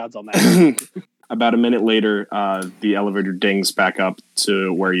 Favored by the Gods on that. About a minute later, the elevator dings back up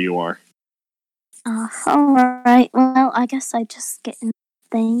to where you are. Alright, well, I guess I just get in the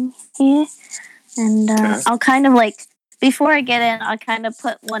thing here. And Okay. I'll kind of like, before I get in, I'll kind of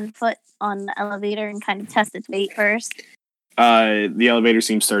put one foot on the elevator and kind of test its weight first. The elevator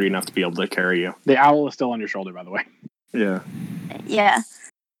seems sturdy enough to be able to carry you. The owl is still on your shoulder, by the way. Yeah. Yeah.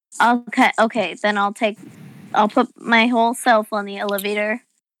 Okay, then I'll put my whole self on the elevator.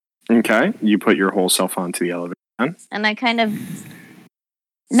 Okay. You put your whole self onto the elevator. And I kind of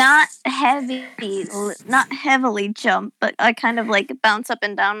not heavily jump, but I kind of like bounce up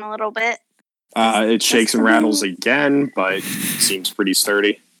and down a little bit. It shakes and rattles again, but seems pretty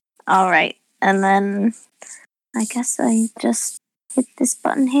sturdy. All right, and then I guess I just hit this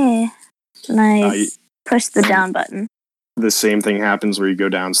button here, and I push the down button. The same thing happens where you go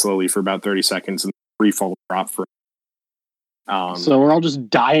down slowly for about 30 seconds and free fall drop for. So we're all just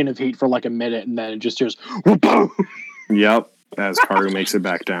dying of heat for like a minute, and then it just whoop-boom! Yep, as Karu makes it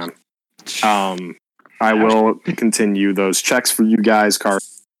back down. I will continue those checks for you guys. Karu,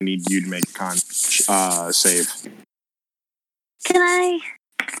 I need you to make a con save. Can I?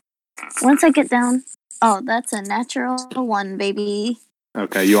 Once I get down. Oh, that's a natural 1, baby.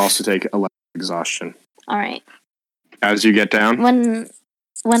 Okay, you also take 11 exhaustion. All right. As you get down? When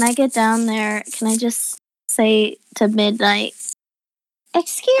I get down there, can I just say to Midnight,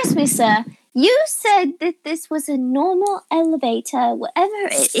 "Excuse me, sir. You said that this was a normal elevator, whatever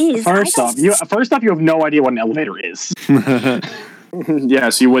it is." First off, you have no idea what an elevator is.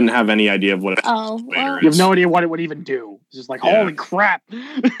 Yes, you wouldn't have any idea of what an Oh, well, is. You have no idea what it would even do. It's just like, holy crap.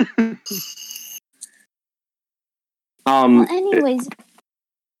 well, anyways,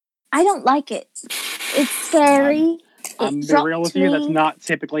 I don't like it. It's scary. I'm It being real dropped with you. That's me. not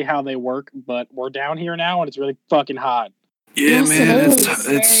typically how they work, but we're down here now, and it's really fucking hot. Yeah, Yes, man. it It's is.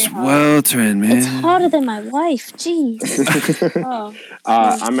 it's Very hot. sweltering, man. It's hotter than my wife. Jeez. Oh.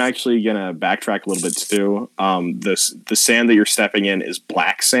 I'm actually gonna backtrack a little bit too. The sand that you're stepping in is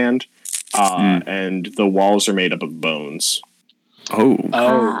black sand, and the walls are made up of bones.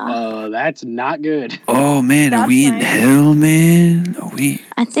 Oh. That's not good. Oh, man. Are That's we in nice. hell, man? Are we?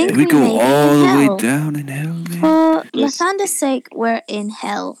 I think Did we may go be all in the hell. way down in hell, man? For Yes. Lathander's sake, we're in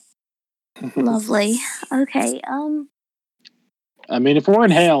hell. Lovely. Okay. I mean, if we're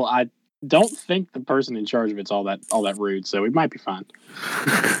in hell, I don't think the person in charge of it's all that rude, so we might be fine.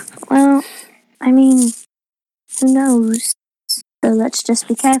 Well, I mean, who knows? So let's just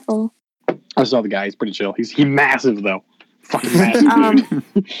be careful. I saw the guy. He's pretty chill. He's massive though. Fucking massive.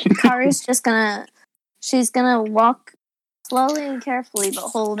 Dude. Kari's just she's gonna walk slowly and carefully, but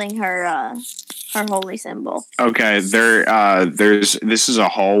holding her holy symbol. Okay, this is a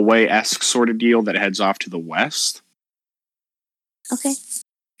hallway-esque sort of deal that heads off to the west. Okay.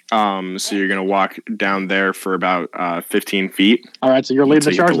 So you're gonna walk down there for about 15 feet. All right, so you're leading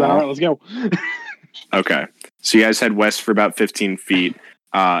the Take charge the then. All wall. right, let's go. Okay, so you guys head west for about 15 feet,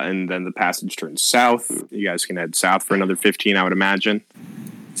 and then the passage turns south. You guys can head south for another 15, I would imagine.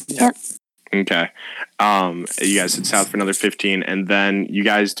 Yep. Okay. You guys head south for another 15, and then you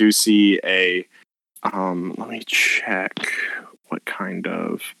guys do see a. Let me check what kind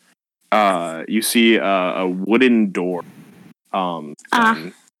of. You see a wooden door.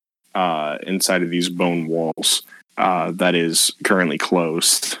 Inside of these bone walls, that is currently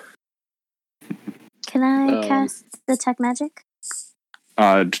closed. Can I cast Detect Magic?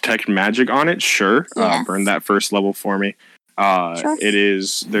 Detect magic on it, sure. Yes. Burn that first level for me. Sure. It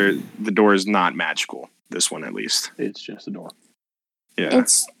is there. The door is not magical. This one, at least. It's just a door. Yeah.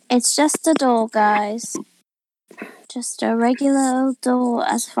 It's just a door, guys. Just a regular old door,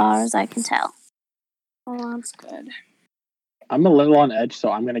 as far as I can tell. Oh, that's good. I'm a little on edge,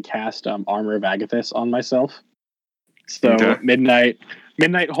 so I'm going to cast Armor of Agathis on myself. So Okay. Midnight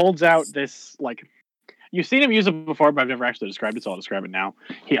holds out this, like, you've seen him use it before, but I've never actually described it, so I'll describe it now.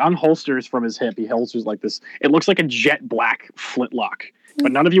 He unholsters from his hip. He holsters like this. It looks like a jet black flintlock,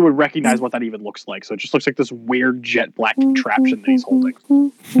 but none of you would recognize what that even looks like. So it just looks like this weird jet black contraption that he's holding.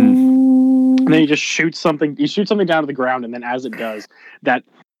 And then he just shoots something. He shoots something down to the ground, and then as it does, that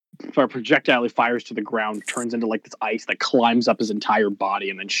projectile he fires to the ground turns into like this ice that climbs up his entire body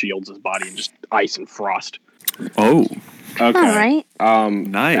and then shields his body in just ice and frost. Oh, Okay. All right.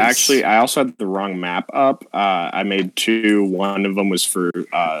 nice. Actually, I also had the wrong map up. I made 2. One of them was for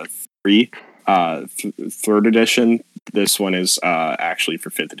 3, third edition. This one is actually for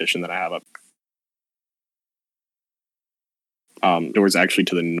 5th edition that I have up. Doors actually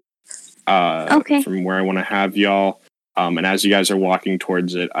to the Okay. from where I want to have y'all. And as you guys are walking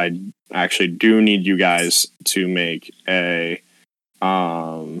towards it, I actually do need you guys to make a.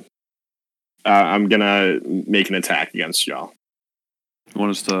 I'm gonna make an attack against y'all. You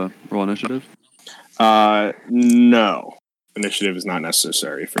want us to roll initiative? No. Initiative is not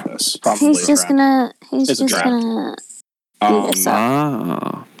necessary for this. Probably He's just gonna. He's It's a just trap. gonna. Um, this up.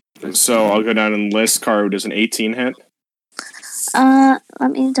 Ah. so I'll go down and list Caro does an 18 hit.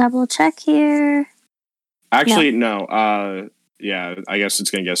 Let me double check here. Actually, no. Yeah, I guess it's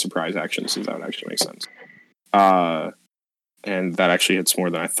gonna get a surprise action, so that would actually make sense. And that actually hits more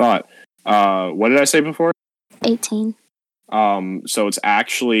than I thought. What did I say before? 18. So it's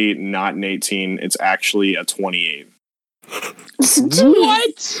actually not an 18. It's actually a 28.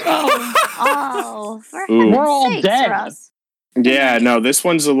 What? Oh, for Ooh. heaven's We're all sakes, dead. Russ. Yeah, no, this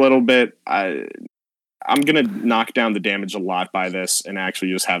one's a little bit. I'm gonna knock down the damage a lot by this, and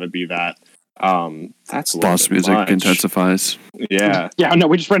actually just have it be that. That's a little Boss bit music much. intensifies. Yeah, Yeah, no,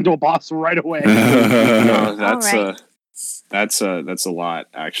 we just ran into a boss right away. no, that's Alright. that's a lot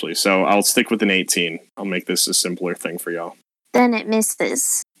actually. So I'll stick with an 18. I'll make this a simpler thing for y'all. Then it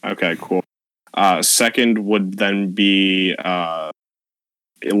misses. Okay, cool. Second would then be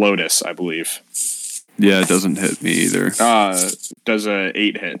Lotus, I believe. Yeah, it doesn't hit me either. Does a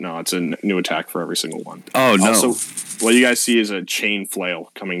 8 hit? No, it's a new attack for every single one. Oh no. Also, what you guys see is a chain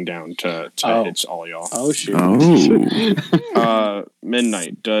flail coming down to hit all y'all. Oh, shoot. Oh.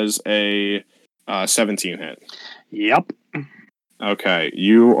 Midnight does a 17 hit. Yep. Okay,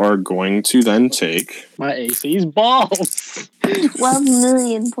 you are going to then take. My AC's balls. 12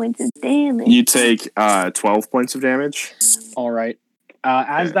 million points of damage. You take 12 points of damage. All right.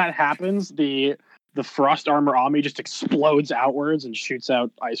 As Okay. that happens, the frost armor on me just explodes outwards and shoots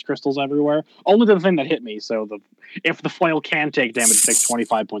out ice crystals everywhere. Only the thing that hit me. So if the flail can take damage, it takes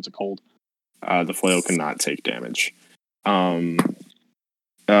 25 points of cold. The flail cannot take damage. And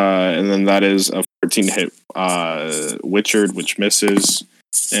then that is a 14 to hit Witchard, which misses.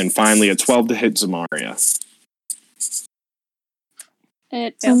 And finally, a 12 to hit Zamaria.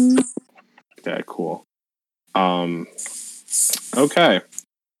 It Okay, cool. Okay.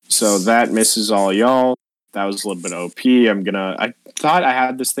 So that misses all y'all. That was a little bit OP. I thought I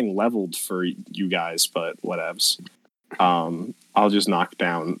had this thing leveled for you guys, but whatevs. I'll just knock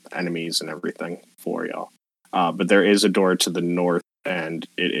down enemies and everything for y'all. But there is a door to the north, and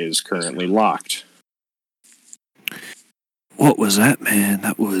it is currently locked. What was that, man?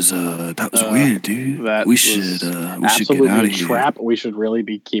 That was weird, dude. that we was should get out Absolutely of a here. trap. We should really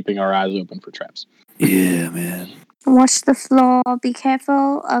be keeping our eyes open for traps. Yeah, man. Watch the floor. Be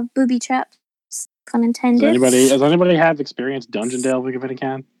careful of booby traps. Pun intended. Does anybody have experience dungeon delving if any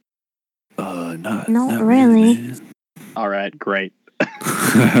can? Not really. man. All right, great.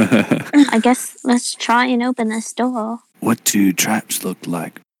 I guess let's try and open this door. What do traps look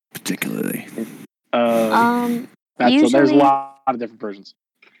like, particularly? Um, There's a usually- lot of different versions.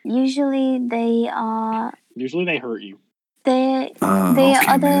 usually they are Usually they hurt you. they Okay, are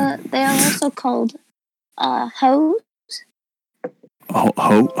man. they are also called hose.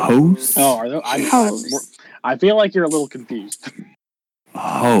 Hose? Oh, are they? Hose. I feel like you're a little confused.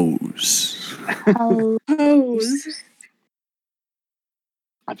 Hose. Hose.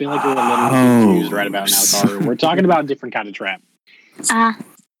 I feel like you're a little confused right about now, Taru. We're talking about a different kind of trap. Ah,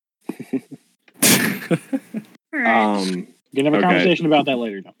 Alright. We can have a Okay. conversation about that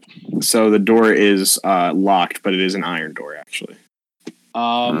later, though. So the door is locked, but it is an iron door, actually.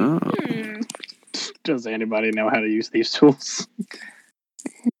 Oh. Hmm. Does anybody know how to use these tools?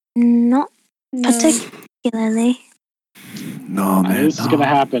 Not No. particularly. No, I man. knew this was gonna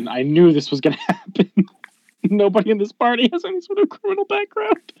happen. I knew this was gonna happen. Nobody in this party has any sort of criminal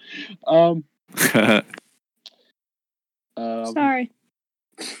background. Sorry.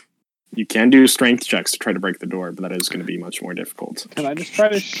 You can do strength checks to try to break the door, but that is going to be much more difficult. Can I just try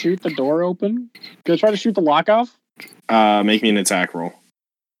to shoot the door open? Can I try to shoot the lock off? Make me an attack roll.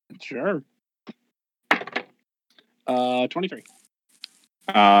 Sure. 23.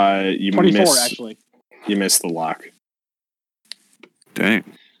 You 24, miss. actually. You missed the lock. Dang.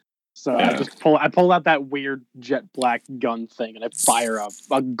 So Yeah. I pull out that weird jet black gun thing and I fire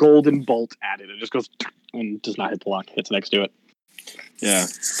a golden bolt at it. It just goes and does not hit the lock. Hits next to it. Yeah.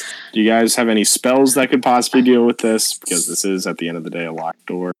 Do you guys have any spells that could possibly deal with this? Because this is, at the end of the day, a locked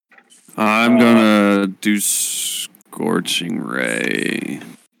door. I'm gonna do Scorching Ray.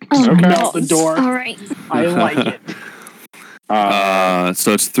 Oh, Okay. Melt the door. All right. I like it.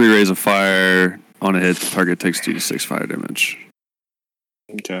 So it's 3 rays of fire. On a hit, the target takes 2d6 fire damage.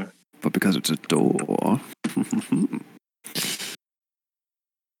 Okay. But because it's a door...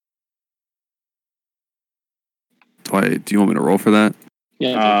 Do you want me to roll for that?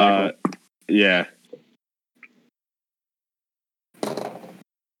 Yeah, it's exactly. Yeah.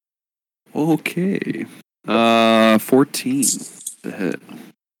 Okay. 14 to hit.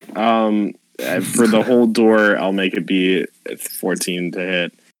 For the whole door, I'll make it be 14 to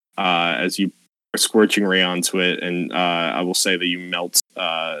hit. As you scorching ray onto it, and I will say that you melt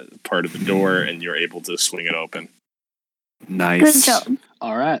part of the door, and you're able to swing it open. Nice. Good job.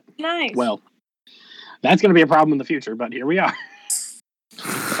 All right. Nice. Well, that's going to be a problem in the future, but here we are.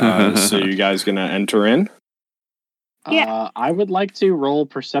 So you guys gonna enter in? Yeah. I would like to roll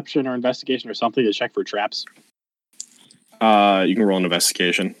perception or investigation or something to check for traps. You can roll an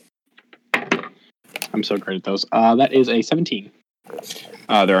investigation. I'm so great at those. That is a 17.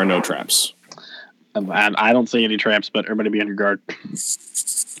 There are no traps. And I don't see any traps, but everybody be on your guard.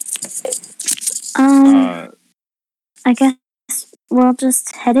 I guess we'll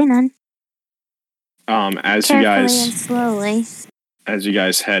just head in then. As you Carefully guys and slowly. as you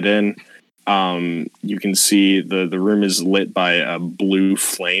guys head in, you can see the room is lit by a blue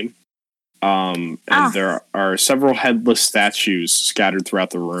flame. And there are several headless statues scattered throughout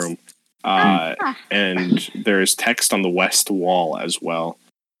the room. And there's text on the west wall as well.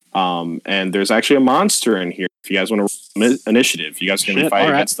 And there's actually a monster in here. If you guys want to initiative, you guys are going to be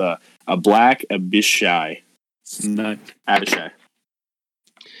fighting against a black Abishai. Nice. Abishai.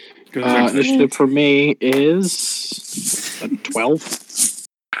 Initiative for me is a 12.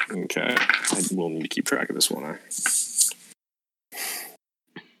 Okay. I will need to keep track of this one.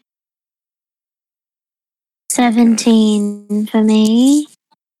 17 for me.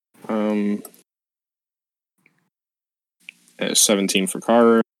 17 for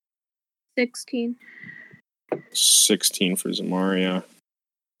Karu. 16. 16 for Zamaria.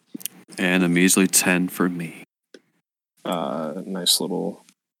 And a measly 10 for me. Nice little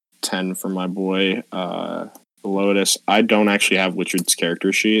 10 for my boy, Lotus. I don't actually have Richard's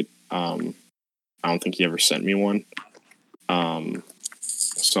character sheet. I don't think he ever sent me one.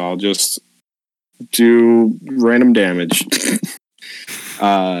 So I'll just do random damage.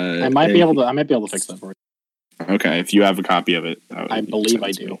 I might be able to fix that for you. Okay, if you have a copy of it. I believe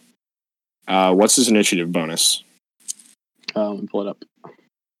I do. What's his initiative bonus? Let me pull it up.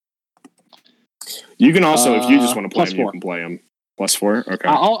 You can also, if you just want to play him, you +4. can play him. +4? Okay.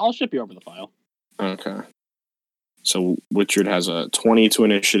 I'll ship you over the file. Okay. So Richard has a 20 to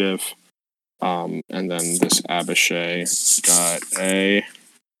initiative. And then this Abishai got a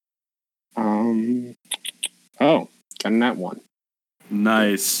got a nat 1.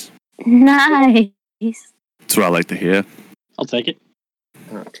 Nice. Nice. That's what I like to hear. I'll take it.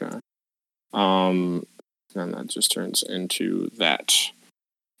 Okay. And that just turns into that.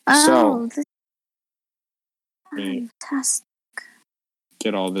 Oh, this Me fantastic.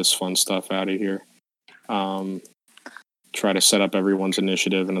 get all this fun stuff out of here. Try to set up everyone's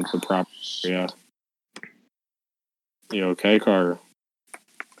initiative in the proper area. You okay, Carter?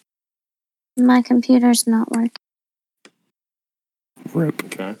 My computer's not working. Rip.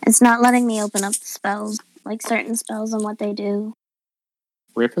 Okay. It's not letting me open up the spells, like certain spells and what they do.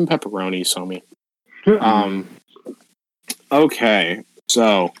 Rip and pepperoni, Somi. Okay,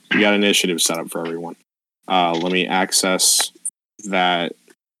 so you got initiative set up for everyone. Let me access that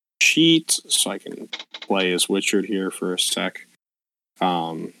sheet so I can play as Richard here for a sec.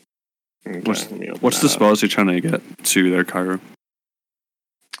 Okay, What's let me open the that up. spells you're trying to get to there, Cairo?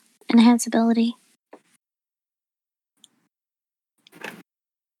 Enhance ability.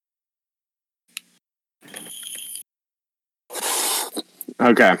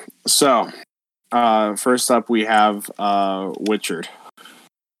 Okay, so first up we have Witchard.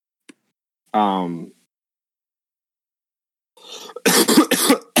 Fun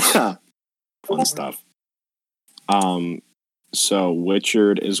stuff. So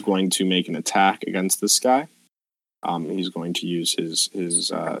Witchard is going to make an attack against this guy. He's going to use his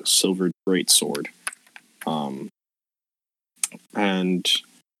silver greatsword. And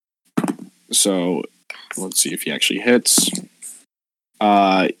so let's see if he actually hits.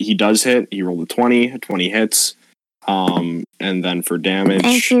 He does hit. He rolled a 20. 20 hits. And then for damage,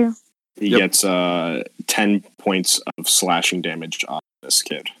 Thank you. he gets 10 points of slashing damage on this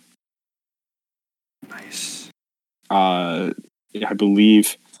kid. Nice. I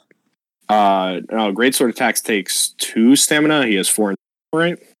believe. Greatsword attacks takes 2 stamina. He has 4,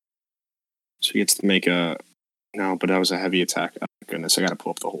 right? So he gets to make a. No, but that was a heavy attack. Oh my goodness, I gotta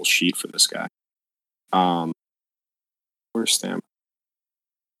pull up the whole sheet for this guy. Where's stamina?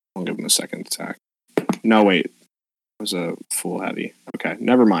 I'll give him a second attack. No, wait. It was a full heavy. Okay,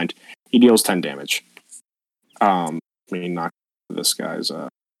 never mind. He deals 10 damage. Not this guy's.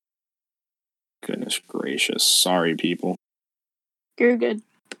 Goodness gracious. Sorry, people. You're good.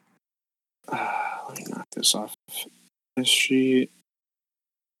 Let me knock this off this sheet.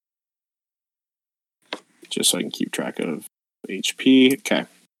 Just so I can keep track of HP. Okay.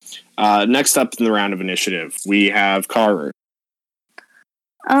 Next up in the round of initiative, we have Karu.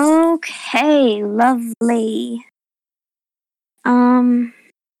 Okay, lovely. I'm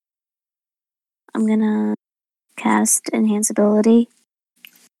gonna cast Enhance Ability,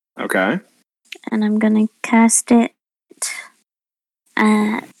 Okay. and I'm gonna cast it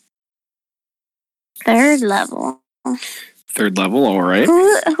at 3rd level. 3rd level, alright.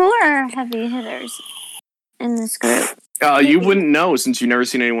 Who are heavy hitters in this group? You wouldn't know since you've never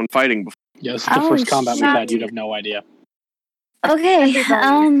seen anyone fighting before. Yeah, this is the first combat we've had. You'd have no idea. Okay,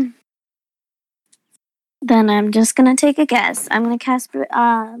 then I'm just gonna take a guess. I'm gonna cast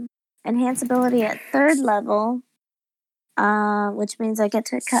Enhance Ability at 3rd level, which means I get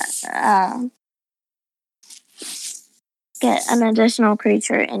to get an additional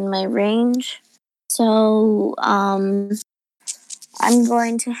creature in my range. So I'm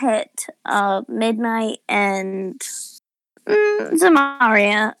going to hit Midnight and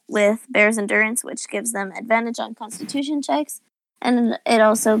Zamaria with Bear's Endurance, which gives them advantage on Constitution checks, and they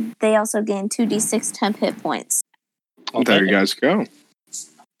also gain 2d6 temp hit points. There you guys go.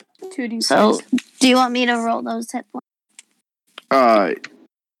 2d6. So, do you want me to roll those hit points?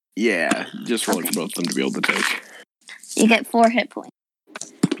 Yeah, just rolling for both of them to be able to take. You get 4 hit points.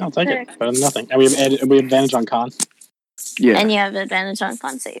 I'll take it. Better than nothing. And we have advantage on con. Yeah. And you have advantage on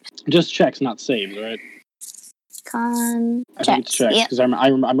con saves. Just checks, not saves, right? Con I think it's checks Yep. because I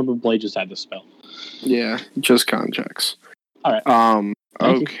remember Blade just had this spell. Yeah, just con checks. All right.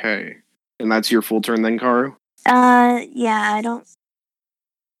 Okay. And that's your full turn then, Karu? Yeah, I don't.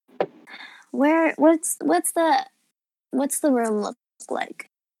 What's the room look like?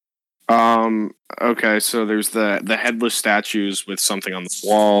 Okay, so there's the headless statues with something on the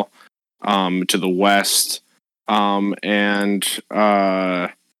wall, to the west, and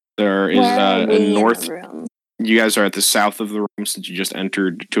there is a north. Room? You guys are at the south of the room since you just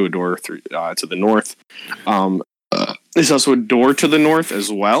entered to a door through to the north. There's also a door to the north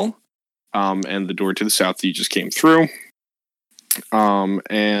as well, and the door to the south that you just came through.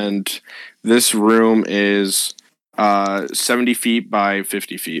 And this room is 70 feet by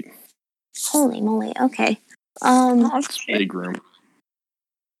 50 feet. Holy moly! Okay. Big room.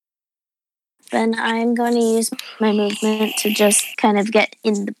 Then I'm going to use my movement to just kind of get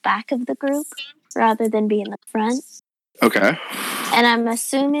in the back of the group rather than be in the front. Okay. And I'm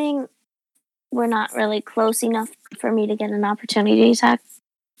assuming we're not really close enough for me to get an opportunity attack.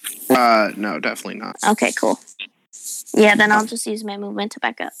 No, definitely not. Okay, cool. Yeah, then I'll just use my movement to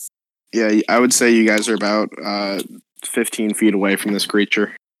back up. Yeah, I would say you guys are about 15 feet away from this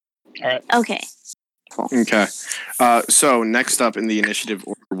creature. All right. Okay. Cool. Okay. So next up in the initiative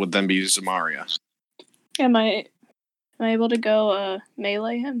order would then be Zamaria. Am I able to go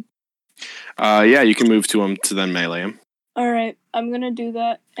melee him? Yeah, you can move to him to then melee him. Alright, I'm gonna do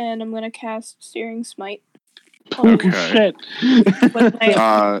that, and I'm gonna cast Searing Smite. Okay. Shit. With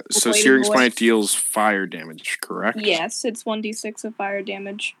my So bladed Searing boy. Smite deals fire damage, correct? Yes, it's 1d6 of fire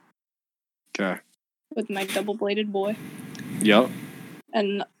damage Okay. with my double-bladed boy. Yep.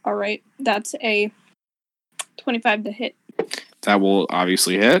 And, alright, that's a 25 to hit. That will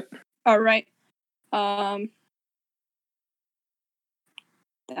obviously hit. Alright. That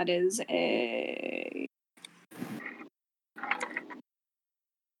is a...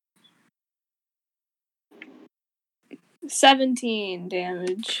 17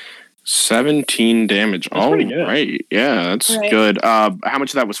 damage. 17 damage. That's pretty good. Right. Yeah, that's good. How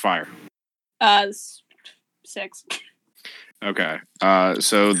much of that was fire? 6. Okay.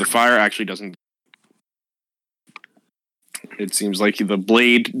 So the fire actually doesn't. It seems like the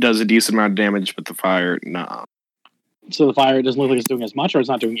blade does a decent amount of damage, but the fire, nah. So the fire doesn't look like it's doing as much, or it's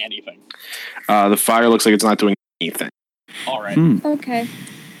not doing anything? The fire looks like it's not doing anything. All right. Okay.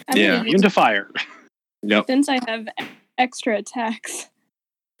 Yeah. Into fire. Yep. Since I have extra attacks,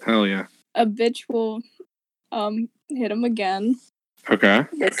 Hell yeah. a bitch will hit him again. Okay.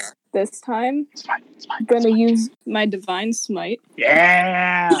 This time, It's fine. I'm gonna use my divine smite.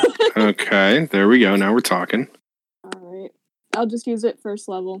 Yeah. Okay. There we go. Now we're talking. All right. I'll just use it first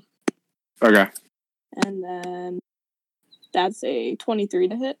level, Okay. and then that's a 23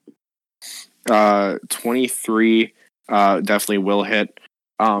 to hit. 23 definitely will hit.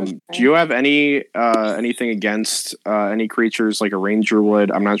 Do you have anything against any creatures like a ranger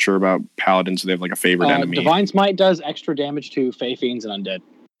would? I'm not sure about paladins. They have like a favorite enemy. Divine Smite does extra damage to Fey Fiends and Undead.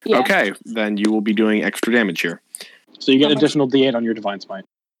 Yeah. Okay, then you will be doing extra damage here. So you get additional D8 on your Divine Smite.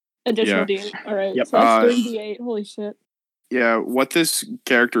 Additional D8. All right. Yep. So that's 3d8. Holy shit. Yeah, what this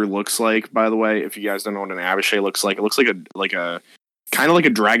character looks like, by the way, if you guys don't know what an Abishai looks like, it looks like a kind of like a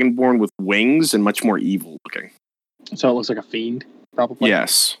dragonborn with wings and much more evil looking. So it looks like a fiend, probably.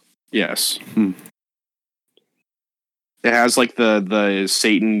 Yes. It has like the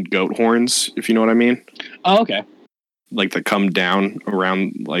Satan goat horns, if you know what I mean. Oh, okay. Like that come down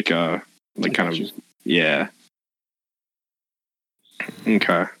around like kind of yeah.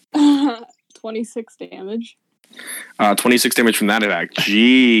 Okay. 26 damage. 26 damage from that attack.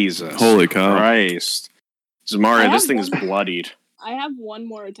 Jesus. Holy cow. Christ. Zamaria, this thing is bloodied. I have one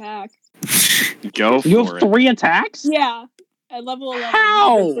more attack. Go for it. You have 3 attacks? Yeah. At level 11,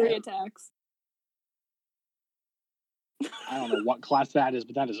 How? I have 3 attacks. I don't know what class that is,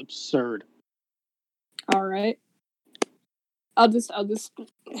 but that is absurd. All right. I'll just hit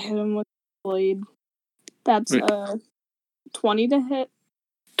him with the blade. That's 20 to hit.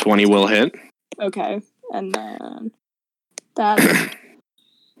 20 will hit. Okay. And then that's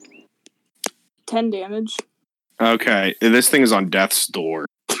 10 damage. Okay. This thing is on death's door.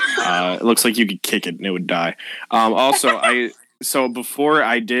 It looks like you could kick it and it would die. So before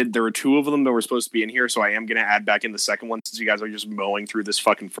I did, there were 2 of them that were supposed to be in here, so I am going to add back in the second one since you guys are just mowing through this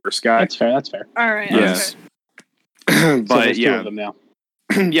fucking first guy. That's fair. All right. Yes. Okay. But so there's 2 yeah. of them now.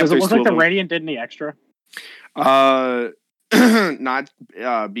 Yeah, Does it there's look 2 like of the them. Radiant did any extra? Not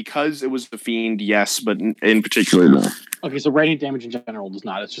because it was the fiend, yes, but in particular, no. Okay, so Radiant damage in general does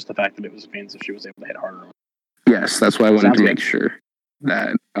not. It's just the fact that it was a fiend, so she was able to hit harder. Yes, that's why I wanted Sounds to good. make sure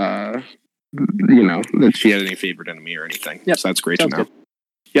that that she had any favorite enemy or anything. Yep. So that's great Sounds to know. good.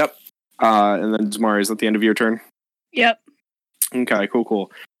 Yep. And then Zamaria, is that the end of your turn? Yep. Okay,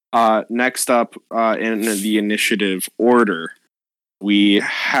 cool. Next up in the initiative order, we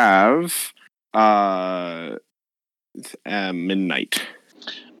have Midnight.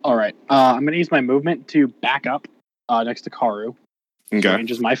 All right. I'm going to use my movement to back up next to Karu. Okay.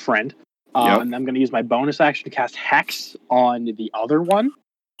 Strange is my friend. Yep. And I'm going to use my bonus action to cast Hex on the other one.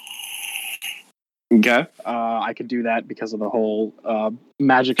 Okay. I could do that because of the whole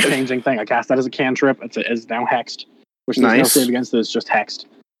magic changing thing. I cast that as a cantrip. It's now hexed, which there's no Nice. save against it. It's just hexed.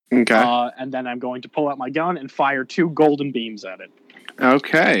 Okay. And then I'm going to pull out my gun and fire 2 golden beams at it.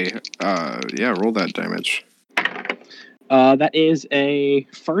 Okay. Yeah, roll that damage. That is a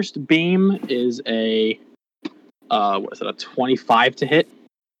first beam is a what is it? A 25 to hit.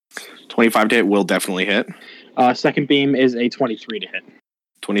 25 to hit will definitely hit. Second beam is a 23 to hit.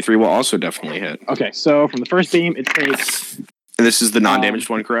 23 will also definitely hit. Okay, so from the first beam, it takes. And this is the non-damaged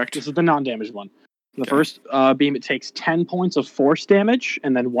one, correct? This is the non-damaged one. The Okay. first beam, it takes 10 points of force damage,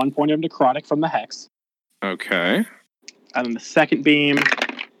 and then 1 point of necrotic from the hex. Okay. And then the second beam,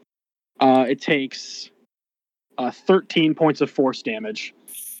 it takes 13 points of force damage,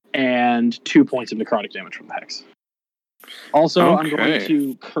 and 2 points of necrotic damage from the hex. Also, I'm going Okay.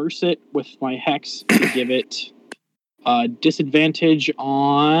 to curse it with my hex to give it disadvantage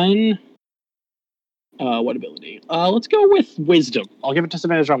on what ability? Let's go with wisdom. I'll give it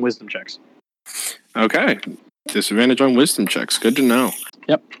disadvantage on wisdom checks. Okay. Disadvantage on wisdom checks. Good to know.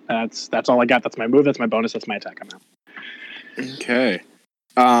 Yep, that's all I got. That's my move. That's my bonus. That's my attack. I'm out. Okay.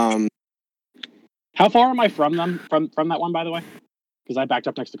 How far am I from them? From that one, by the way? Because I backed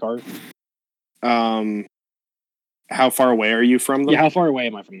up next to Karu. How far away are you from them? Yeah, how far away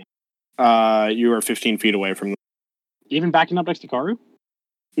am I from them? You are 15 feet away from them. Even backing up next to Karu?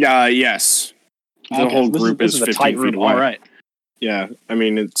 Yes. The Okay, whole so group this is a 15 tight feet room. away. All right. Yeah, I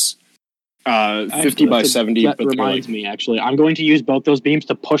mean, it's 50 by 70. That but reminds me, actually. I'm going to use both those beams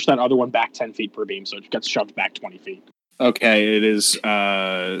to push that other one back 10 feet per beam, so it gets shoved back 20 feet. Okay, it is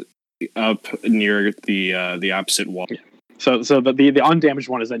up near the opposite wall. Yeah. So the undamaged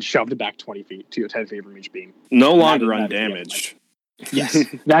one is then shoved back 20 feet to 10 feet from each beam. No longer undamaged. Yes,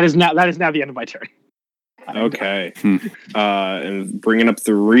 that is now the end of my turn. Okay. And bringing up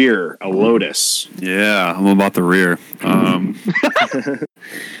the rear, a Lotus. Yeah, I'm about the rear.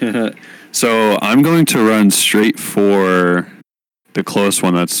 So I'm going to run straight for the close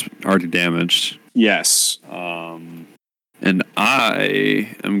one that's already damaged. Yes. And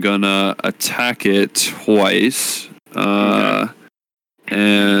I am gonna attack it twice. And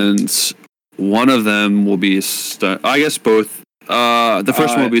one of them will be I guess both. The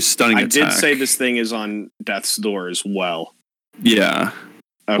first one will be stunning attack. I did say this thing is on death's door as well. Yeah.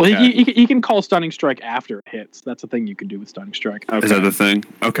 Okay. Well, you can call Stunning Strike after it hits. That's a thing you can do with Stunning Strike. Okay. Is that the thing?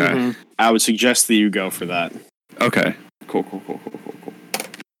 Okay. Mm-hmm. I would suggest that you go for that. Okay. Cool.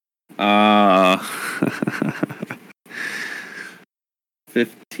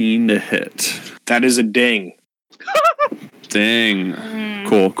 15 to hit. That is a ding. Dang.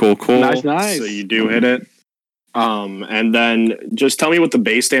 Cool. Nice. So you do hit it. And then just tell me what the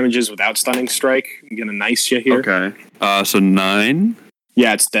base damage is without Stunning Strike. I'm gonna nice you here. Okay. So 9.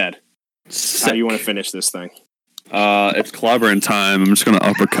 Yeah, it's dead. Sick. How do you want to finish this thing? It's clobbering time. I'm just gonna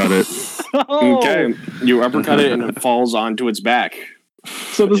uppercut it. Okay. You uppercut it and it falls onto its back.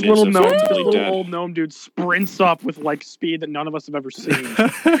 So this It little is gnome, effectively dead. old gnome dude sprints up with like speed that none of us have ever seen,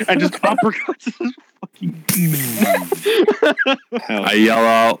 and just uppercuts this fucking Hell. I yell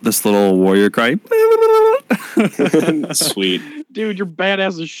out this little warrior cry. Sweet. dude. You're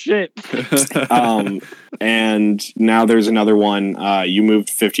badass as shit. And now there's another one. You moved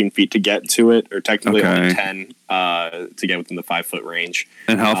 15 feet to get to it, or technically only 10 to get within the 5-foot range.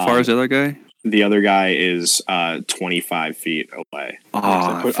 And how far is the other guy? The other guy is 25 feet away.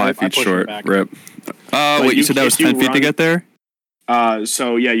 Oh, 5 feet pushed him short. back. Rip. Wait, you said that was 10 feet to get there?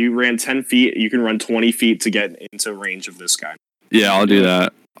 So yeah, you ran 10 feet. You can run 20 feet to get into range of this guy. Yeah, I'll do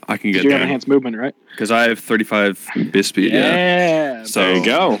that. I can get You have there. enhanced movement, right? Because I have 35 base speed, yeah. So There you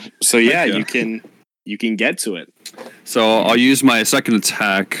go. So yeah, Yeah. you can get to it. So I'll use my second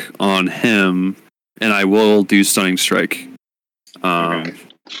attack on him, and I will do Stunning Strike. Okay.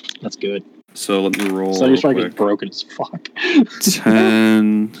 That's good. So let me roll. Stunning Strike is quick. broken as fuck.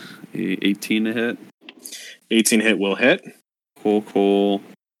 10, 18 to hit. 18 hit will hit. Cool.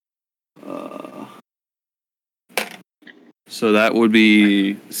 So that would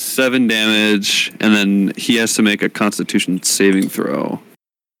be 7 damage, and then he has to make a Constitution saving throw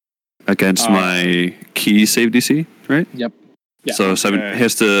against my key save DC, right? Yep. Yeah. So 7 Okay. he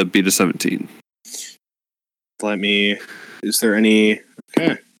has to beat a 17. Is there any?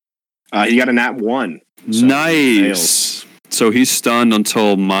 Okay. He got a nat 1. So Nice. fails. So he's stunned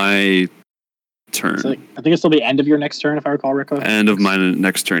until my turn. So I think it's till the end of your next turn, if I recall, Rico. End of my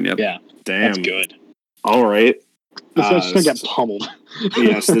next turn. Yep. Yeah, Damn. that's good. All right. This guy's just gonna get pummeled.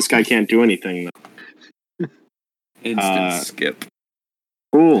 Yes, this guy can't do anything. Instant skip.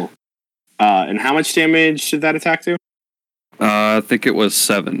 Cool. And how much damage did that attack do? I think it was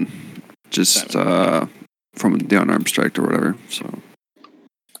 7. Just 7. From the unarmed strike or whatever. So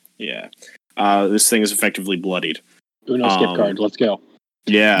Yeah. This thing is effectively bloodied. Uno skip card. Let's go.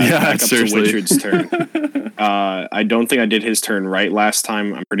 Yeah. Yeah, Back up seriously. to Richard's turn. I don't think I did his turn right last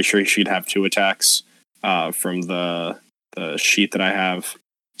time. I'm pretty sure he should have 2 attacks from the sheet that I have.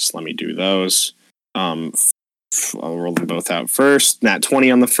 Just let me do those. I'll roll them both out first. Nat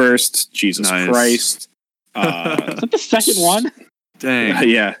 20 on the first. Jesus Nice. Christ. Is that the second one? Dang.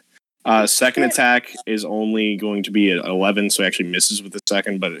 Yeah. Second attack is only going to be at 11, so he actually misses with the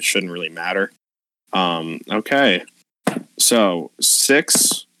second, but it shouldn't really matter. Okay. So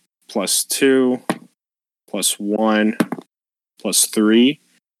 6 plus 2 plus 1 plus 3.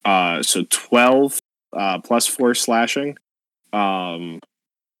 So 12 plus 4 slashing. 12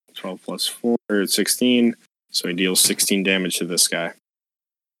 plus 4 is 16. So he deals 16 damage to this guy.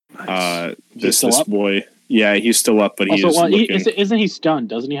 Nice. This still up? boy. Yeah, he's still up, but he Also, is looking. isn't he stunned?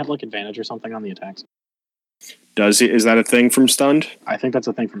 Doesn't he have like advantage or something on the attacks? Does he? Is that a thing from stunned? I think that's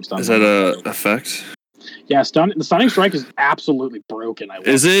a thing from stun. Is that a effect? Yeah, the stunning strike is absolutely broken.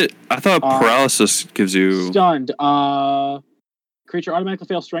 Is it? I thought paralysis gives you. Stunned. Creature automatically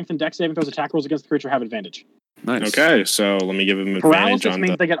fails strength and dex saving throws. Attack rolls against the creature have advantage. Nice. Okay, so let me give him advantage Paralysis on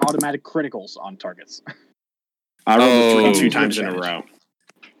means the. they get automatic criticals on targets. I rolled Oh. 3 2 times in a row.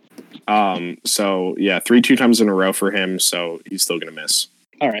 So yeah, 3 2 times in a row for him. So he's still gonna miss.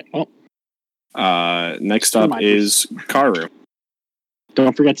 All right. Well, Next up is Karu.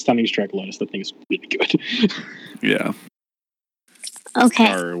 Don't forget Stunning Strike Lotus. That thing is really good. Yeah.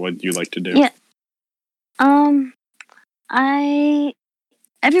 Okay. Or what do you like to do? Yeah.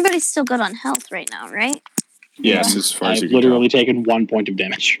 Everybody's still good on health right now, right? Yes, as far as I've you can literally taken 1 point of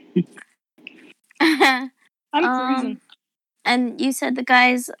damage. I'm freezing. And you said the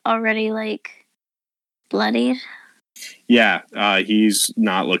guy's already like bloodied. Yeah, he's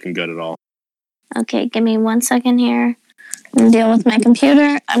not looking good at all. Okay, give me 1 second here. I'm gonna deal with my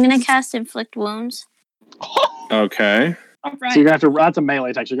computer. I'm gonna cast Inflict Wounds. Okay. All So right. you're gonna have to. That's a melee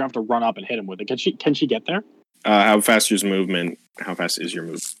attack. So you're gonna have to run up and hit him with it. Can she get there? How fast is movement? How fast is your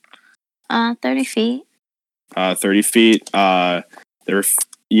move? 30 feet. 30 feet.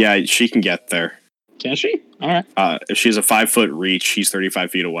 Yeah, she can get there. Can she? All right. If she has a 5-foot reach, she's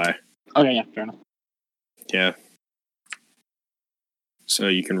 35 feet away. Okay, yeah, fair enough. Yeah. So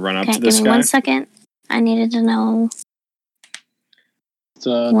you can run up Okay, to this give me guy. 1 second. I needed to know. It's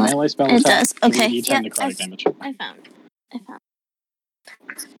a What? melee spell It attack. does. Okay, 3d10 yeah, necrotic damage. I found.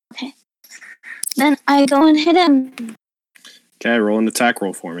 Okay. Then I go and hit him. Okay, roll an attack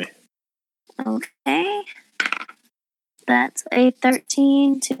roll for me. Okay. That's a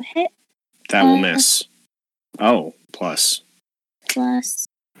 13 to hit That will miss. Oh, plus. plus.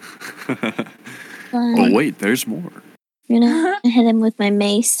 Oh wait, there's more. You know, I hit him with my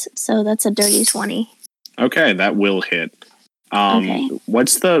mace, so that's a dirty 20. Okay, that will hit. Okay.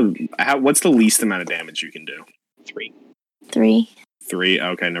 What's the least amount of damage you can do? 3. 3. 3.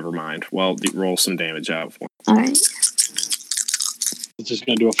 Okay, never mind. Well, roll some damage out for me. All right. It's just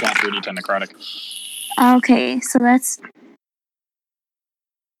gonna do a flat 3d10 necrotic. Okay, so that's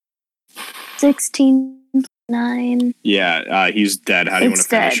 16, 9. Yeah, he's dead. How do you want It's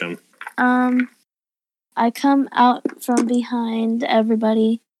to finish dead. him? I come out from behind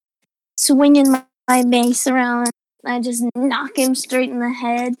everybody, swinging my mace around. I just knock him straight in the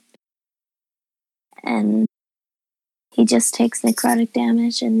head, and he just takes necrotic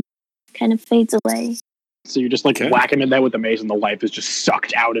damage and kind of fades away. So you just like Okay. whack him in there with the mace, and the life is just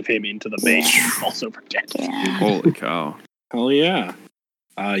sucked out of him into the mace. Yeah. He falls over dead. Yeah. Holy cow. Hell yeah.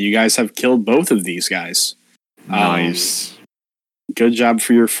 You guys have killed both of these guys. Nice. Good job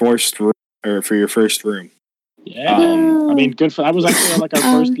for your first room. Yeah. Ooh. I mean, good for that was actually like our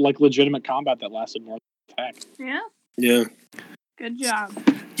first like legitimate combat that lasted more than an attack. Yeah. Yeah. Good job.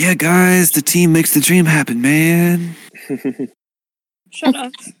 Yeah, guys, the team makes the dream happen, man. Shut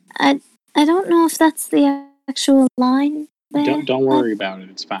up. I don't know if that's the actual line. There. Don't worry about it.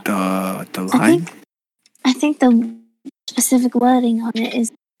 It's fine. The line? I think the specific wording on it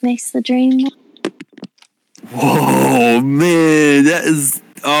is makes the dream. Whoa, man, that is.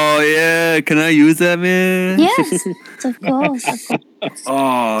 Oh yeah, can I use that, man? Yes, of course.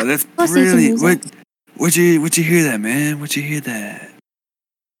 Oh, that's course you can brilliant. use Where'd you hear that, man? Where'd you hear that?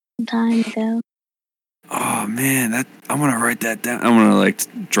 Some time ago. Oh man, I'm gonna write that down. I'm gonna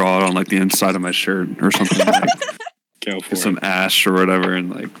like draw it on like the inside of my shirt or something. Like, Go for get some it. ash or whatever and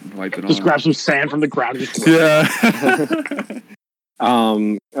like wipe it Just off. grab some sand from the ground. And just Yeah.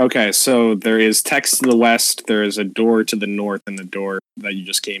 Okay, so there is text to the west, there is a door to the north, and the door that you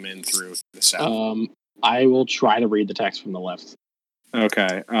just came in through to the south. I will try to read the text from the left.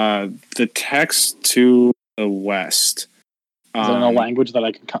 Okay, the text to the west. Is it in a language that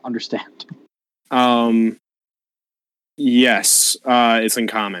I can understand? Yes, it's in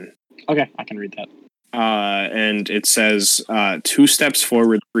common. Okay, I can read that. And it says 2 steps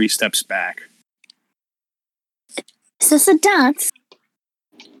forward, 3 steps back. Is this a dance?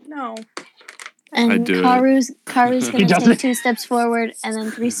 No. And I do it. Karu's He gonna does take it. 2 steps forward and then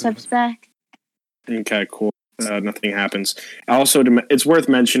 3 steps back. Okay, cool. Nothing happens. Also, it's worth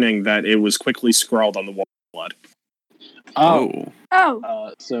mentioning that it was quickly scrawled on the wall with blood. Oh,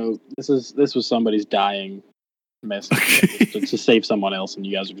 Oh. so this was somebody's dying message to save someone else, and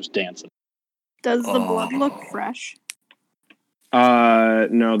you guys are just dancing. Does the blood look fresh?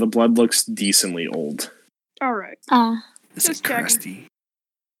 No, the blood looks decently old. All right. Is it Just checking. crusty?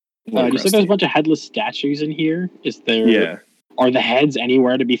 You said there's a bunch of headless statues in here. Is there? Yeah. Are the heads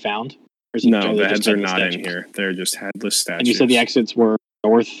anywhere to be found? Or is it No, generally the just heads are headless not in statues? here. They're just headless statues. And you said the exits were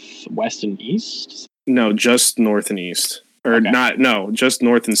north, west, and east. No, just north and east. Or Okay. not, no, just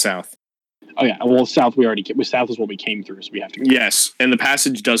north and south. Oh yeah, well south we already south is what we came through, so we have to. Yes, and the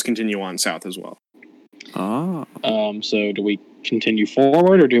passage does continue on south as well. Oh. So do we continue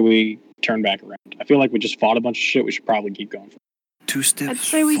forward or do we turn back around? I feel like we just fought a bunch of shit. We should probably keep going. 2 steps. I'd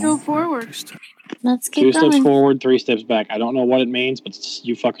say we go forward. 2 steps. Let's 2 keep steps going. forward, 3 steps back. I don't know what it means, but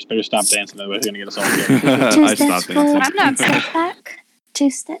you fuckers better stop dancing. Otherwise, you're gonna get us all killed. 2 I steps stopped forward, I'm not 1 step back. 2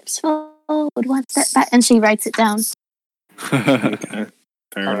 steps forward, 1 step back. And she writes it down. Okay.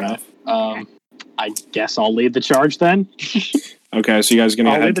 Fair enough. I guess I'll lead the charge then. Okay, so you guys are gonna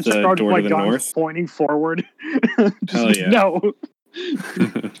I'll head lead to the the charge door with to my the gun north. pointing forward. Hell yeah. No.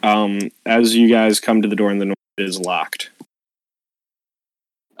 As you guys come to the door in the north, it is locked.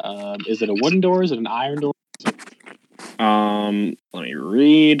 Is it a wooden door? Is it an iron door? Let me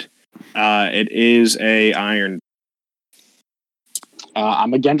read. It is a iron.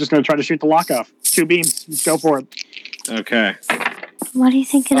 I'm again just going to try to shoot the lock off. 2 beams. Let's go for it. Okay. What do you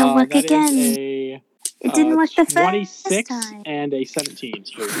think it'll work that again? is a, It didn't work the first 26 time. and a 17.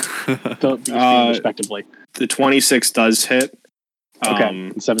 So, respectively. The 26 does hit. Okay,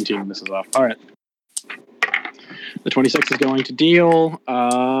 and 17 misses off. All right. The 26 is going to deal,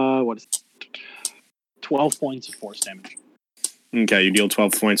 12 points of force damage. Okay, you deal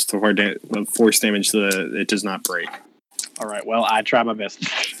 12 points of force damage. It does not break. All right, well, I try my best.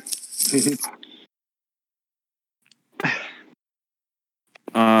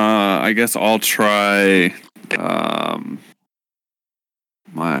 I guess I'll try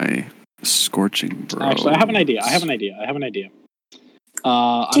my scorching bro. Actually, I have an idea. Do you have an idea?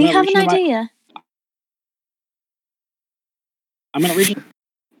 I'm going to reach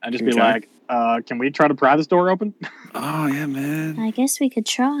and just be like, can we try to pry this door open? Oh, yeah, man. I guess we could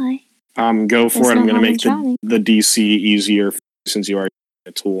try. Go for There's it. I'm no going to harm in make trying. the DC easier since you are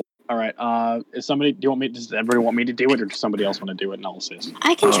a tool. All right. Does everybody want me to do it, or does somebody else want to do it? And I'll say.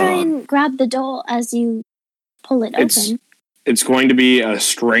 I can try and grab the door as you pull it open. It's going to be a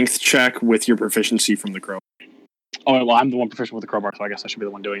strength check with your proficiency from the crow. Oh, well, I'm the one proficient with the crowbar, so I guess I should be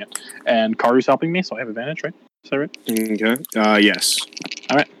the one doing it. And Karu's helping me, so I have advantage, right? Is that right? Okay. Yes.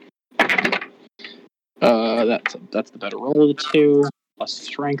 All right. That's the better roll of the 2, plus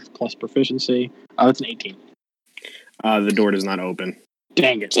strength, plus proficiency. That's an 18. The door does not open.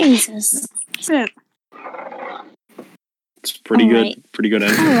 Dang it. Jesus. Shit. It's pretty All good. right. Pretty good All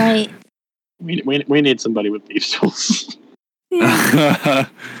ending. right. We need somebody with these tools. Yeah,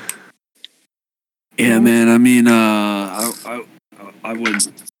 man. I mean, I would.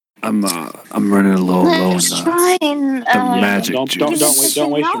 I'm running a little low on Let's the try and magic don't juice. give it waste a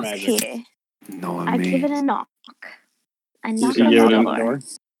your knock magic. here. No, I I give it mean, a knock. I knock You on give the it a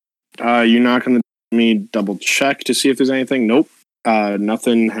door. You knock on the. Let me double check to see if there's anything. Nope.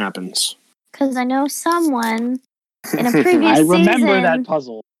 Nothing happens. Because I know someone in a previous I remember season that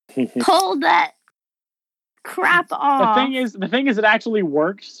puzzle. pulled that crap off. The thing is, it actually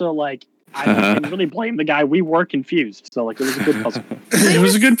worked. So like, I don't really blame the guy. We were confused. So like, it was a good puzzle. It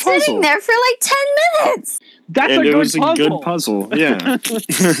was a good Sitting puzzle. there for like 10 minutes. That's And a it good was puzzle. a good puzzle. Yeah.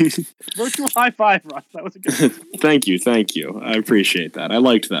 Virtual high five, Russ. That was a good puzzle. Thank you. I appreciate that. I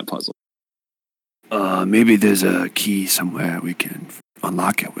liked that puzzle. maybe there's a key somewhere we can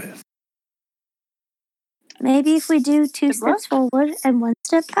unlock it with. Maybe if we do 2 steps forward and 1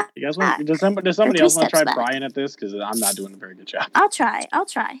 step back. You guys want? Does somebody else want to try prying at this? Because I'm not doing a very good job. I'll try. All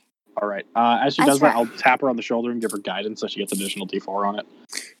right. As she I does that, try. I'll tap her on the shoulder and give her guidance so she gets additional D4 on it.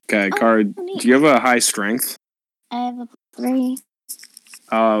 Okay, Oh, Card. neat. Do you have a high strength? I have a 3.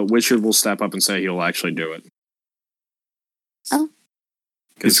 Witcher will step up and say he'll actually do it. Oh.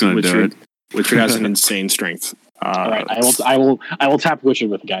 He's gonna do it. Witcher has an insane strength. All right. I will tap Witcher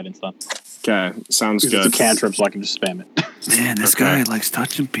with guidance then. Okay, sounds It's good. a cantrip, so I can just spam it. Man, this guy likes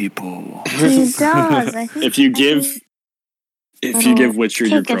touching people. He does. I think If you give Witcher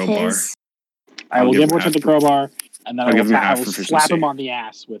your pick of crowbar, his. I will I'll give give him Witcher half the crowbar, and then I'll I give him half will proficiency. slap him on the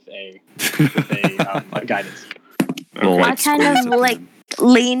ass with a guidance. I kind of like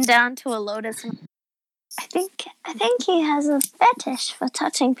lean down to a lotus. And I think he has a fetish for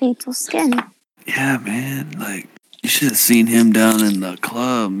touching people's skin. Yeah, man. Like, you should have seen him down in the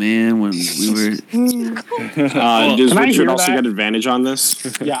club, man, when we were. does Can I Richard hear also that? get advantage on this?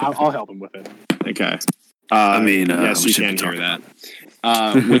 Yeah, I'll help him with it. Okay. we Yes, you should can be hear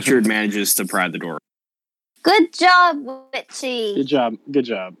talking that. Richard manages to pry the door. Good job, Witchy. Good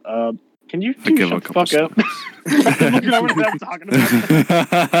job. Can you I give shut a the couple fuck up? Looking over what I'm talking about.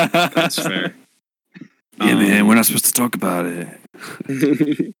 That's fair. Yeah, man, we're not supposed to talk about it.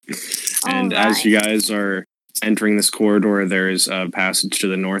 And as you guys are entering this corridor, there is a passage to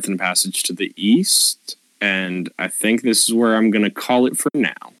the north and a passage to the east. And I think this is where I'm going to call it for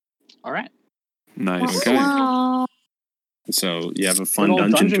now. All right. Nice. Okay. Wow. So you have a fun Good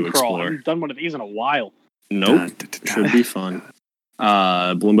old dungeon to crawl. I explore. haven't done one of these in a while. Nope. Should be fun.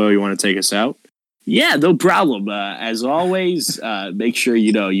 Blimbo, you want to take us out? Yeah, no problem. As always, make sure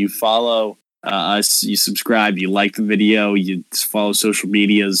you follow us, you subscribe, you like the video, you follow social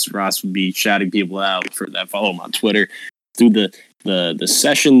medias. Ross would be shouting people out for that. Follow him on Twitter. Do the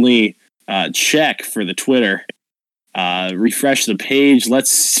sessionally check for the Twitter. Refresh the page.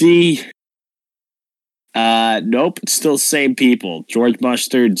 Let's see. Nope, it's still the same people. George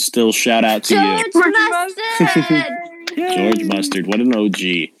Mustard, still shout out to you. George Mustard! George Mustard, what an OG.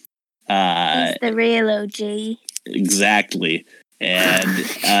 He's the real OG. Exactly.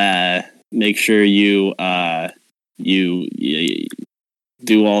 And make sure you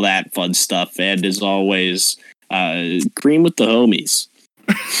do all that fun stuff. And as always, cream with the homies.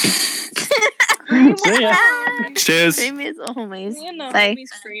 Cheers. Cream is always. You know, Bye.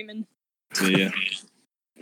 he's screaming. See ya.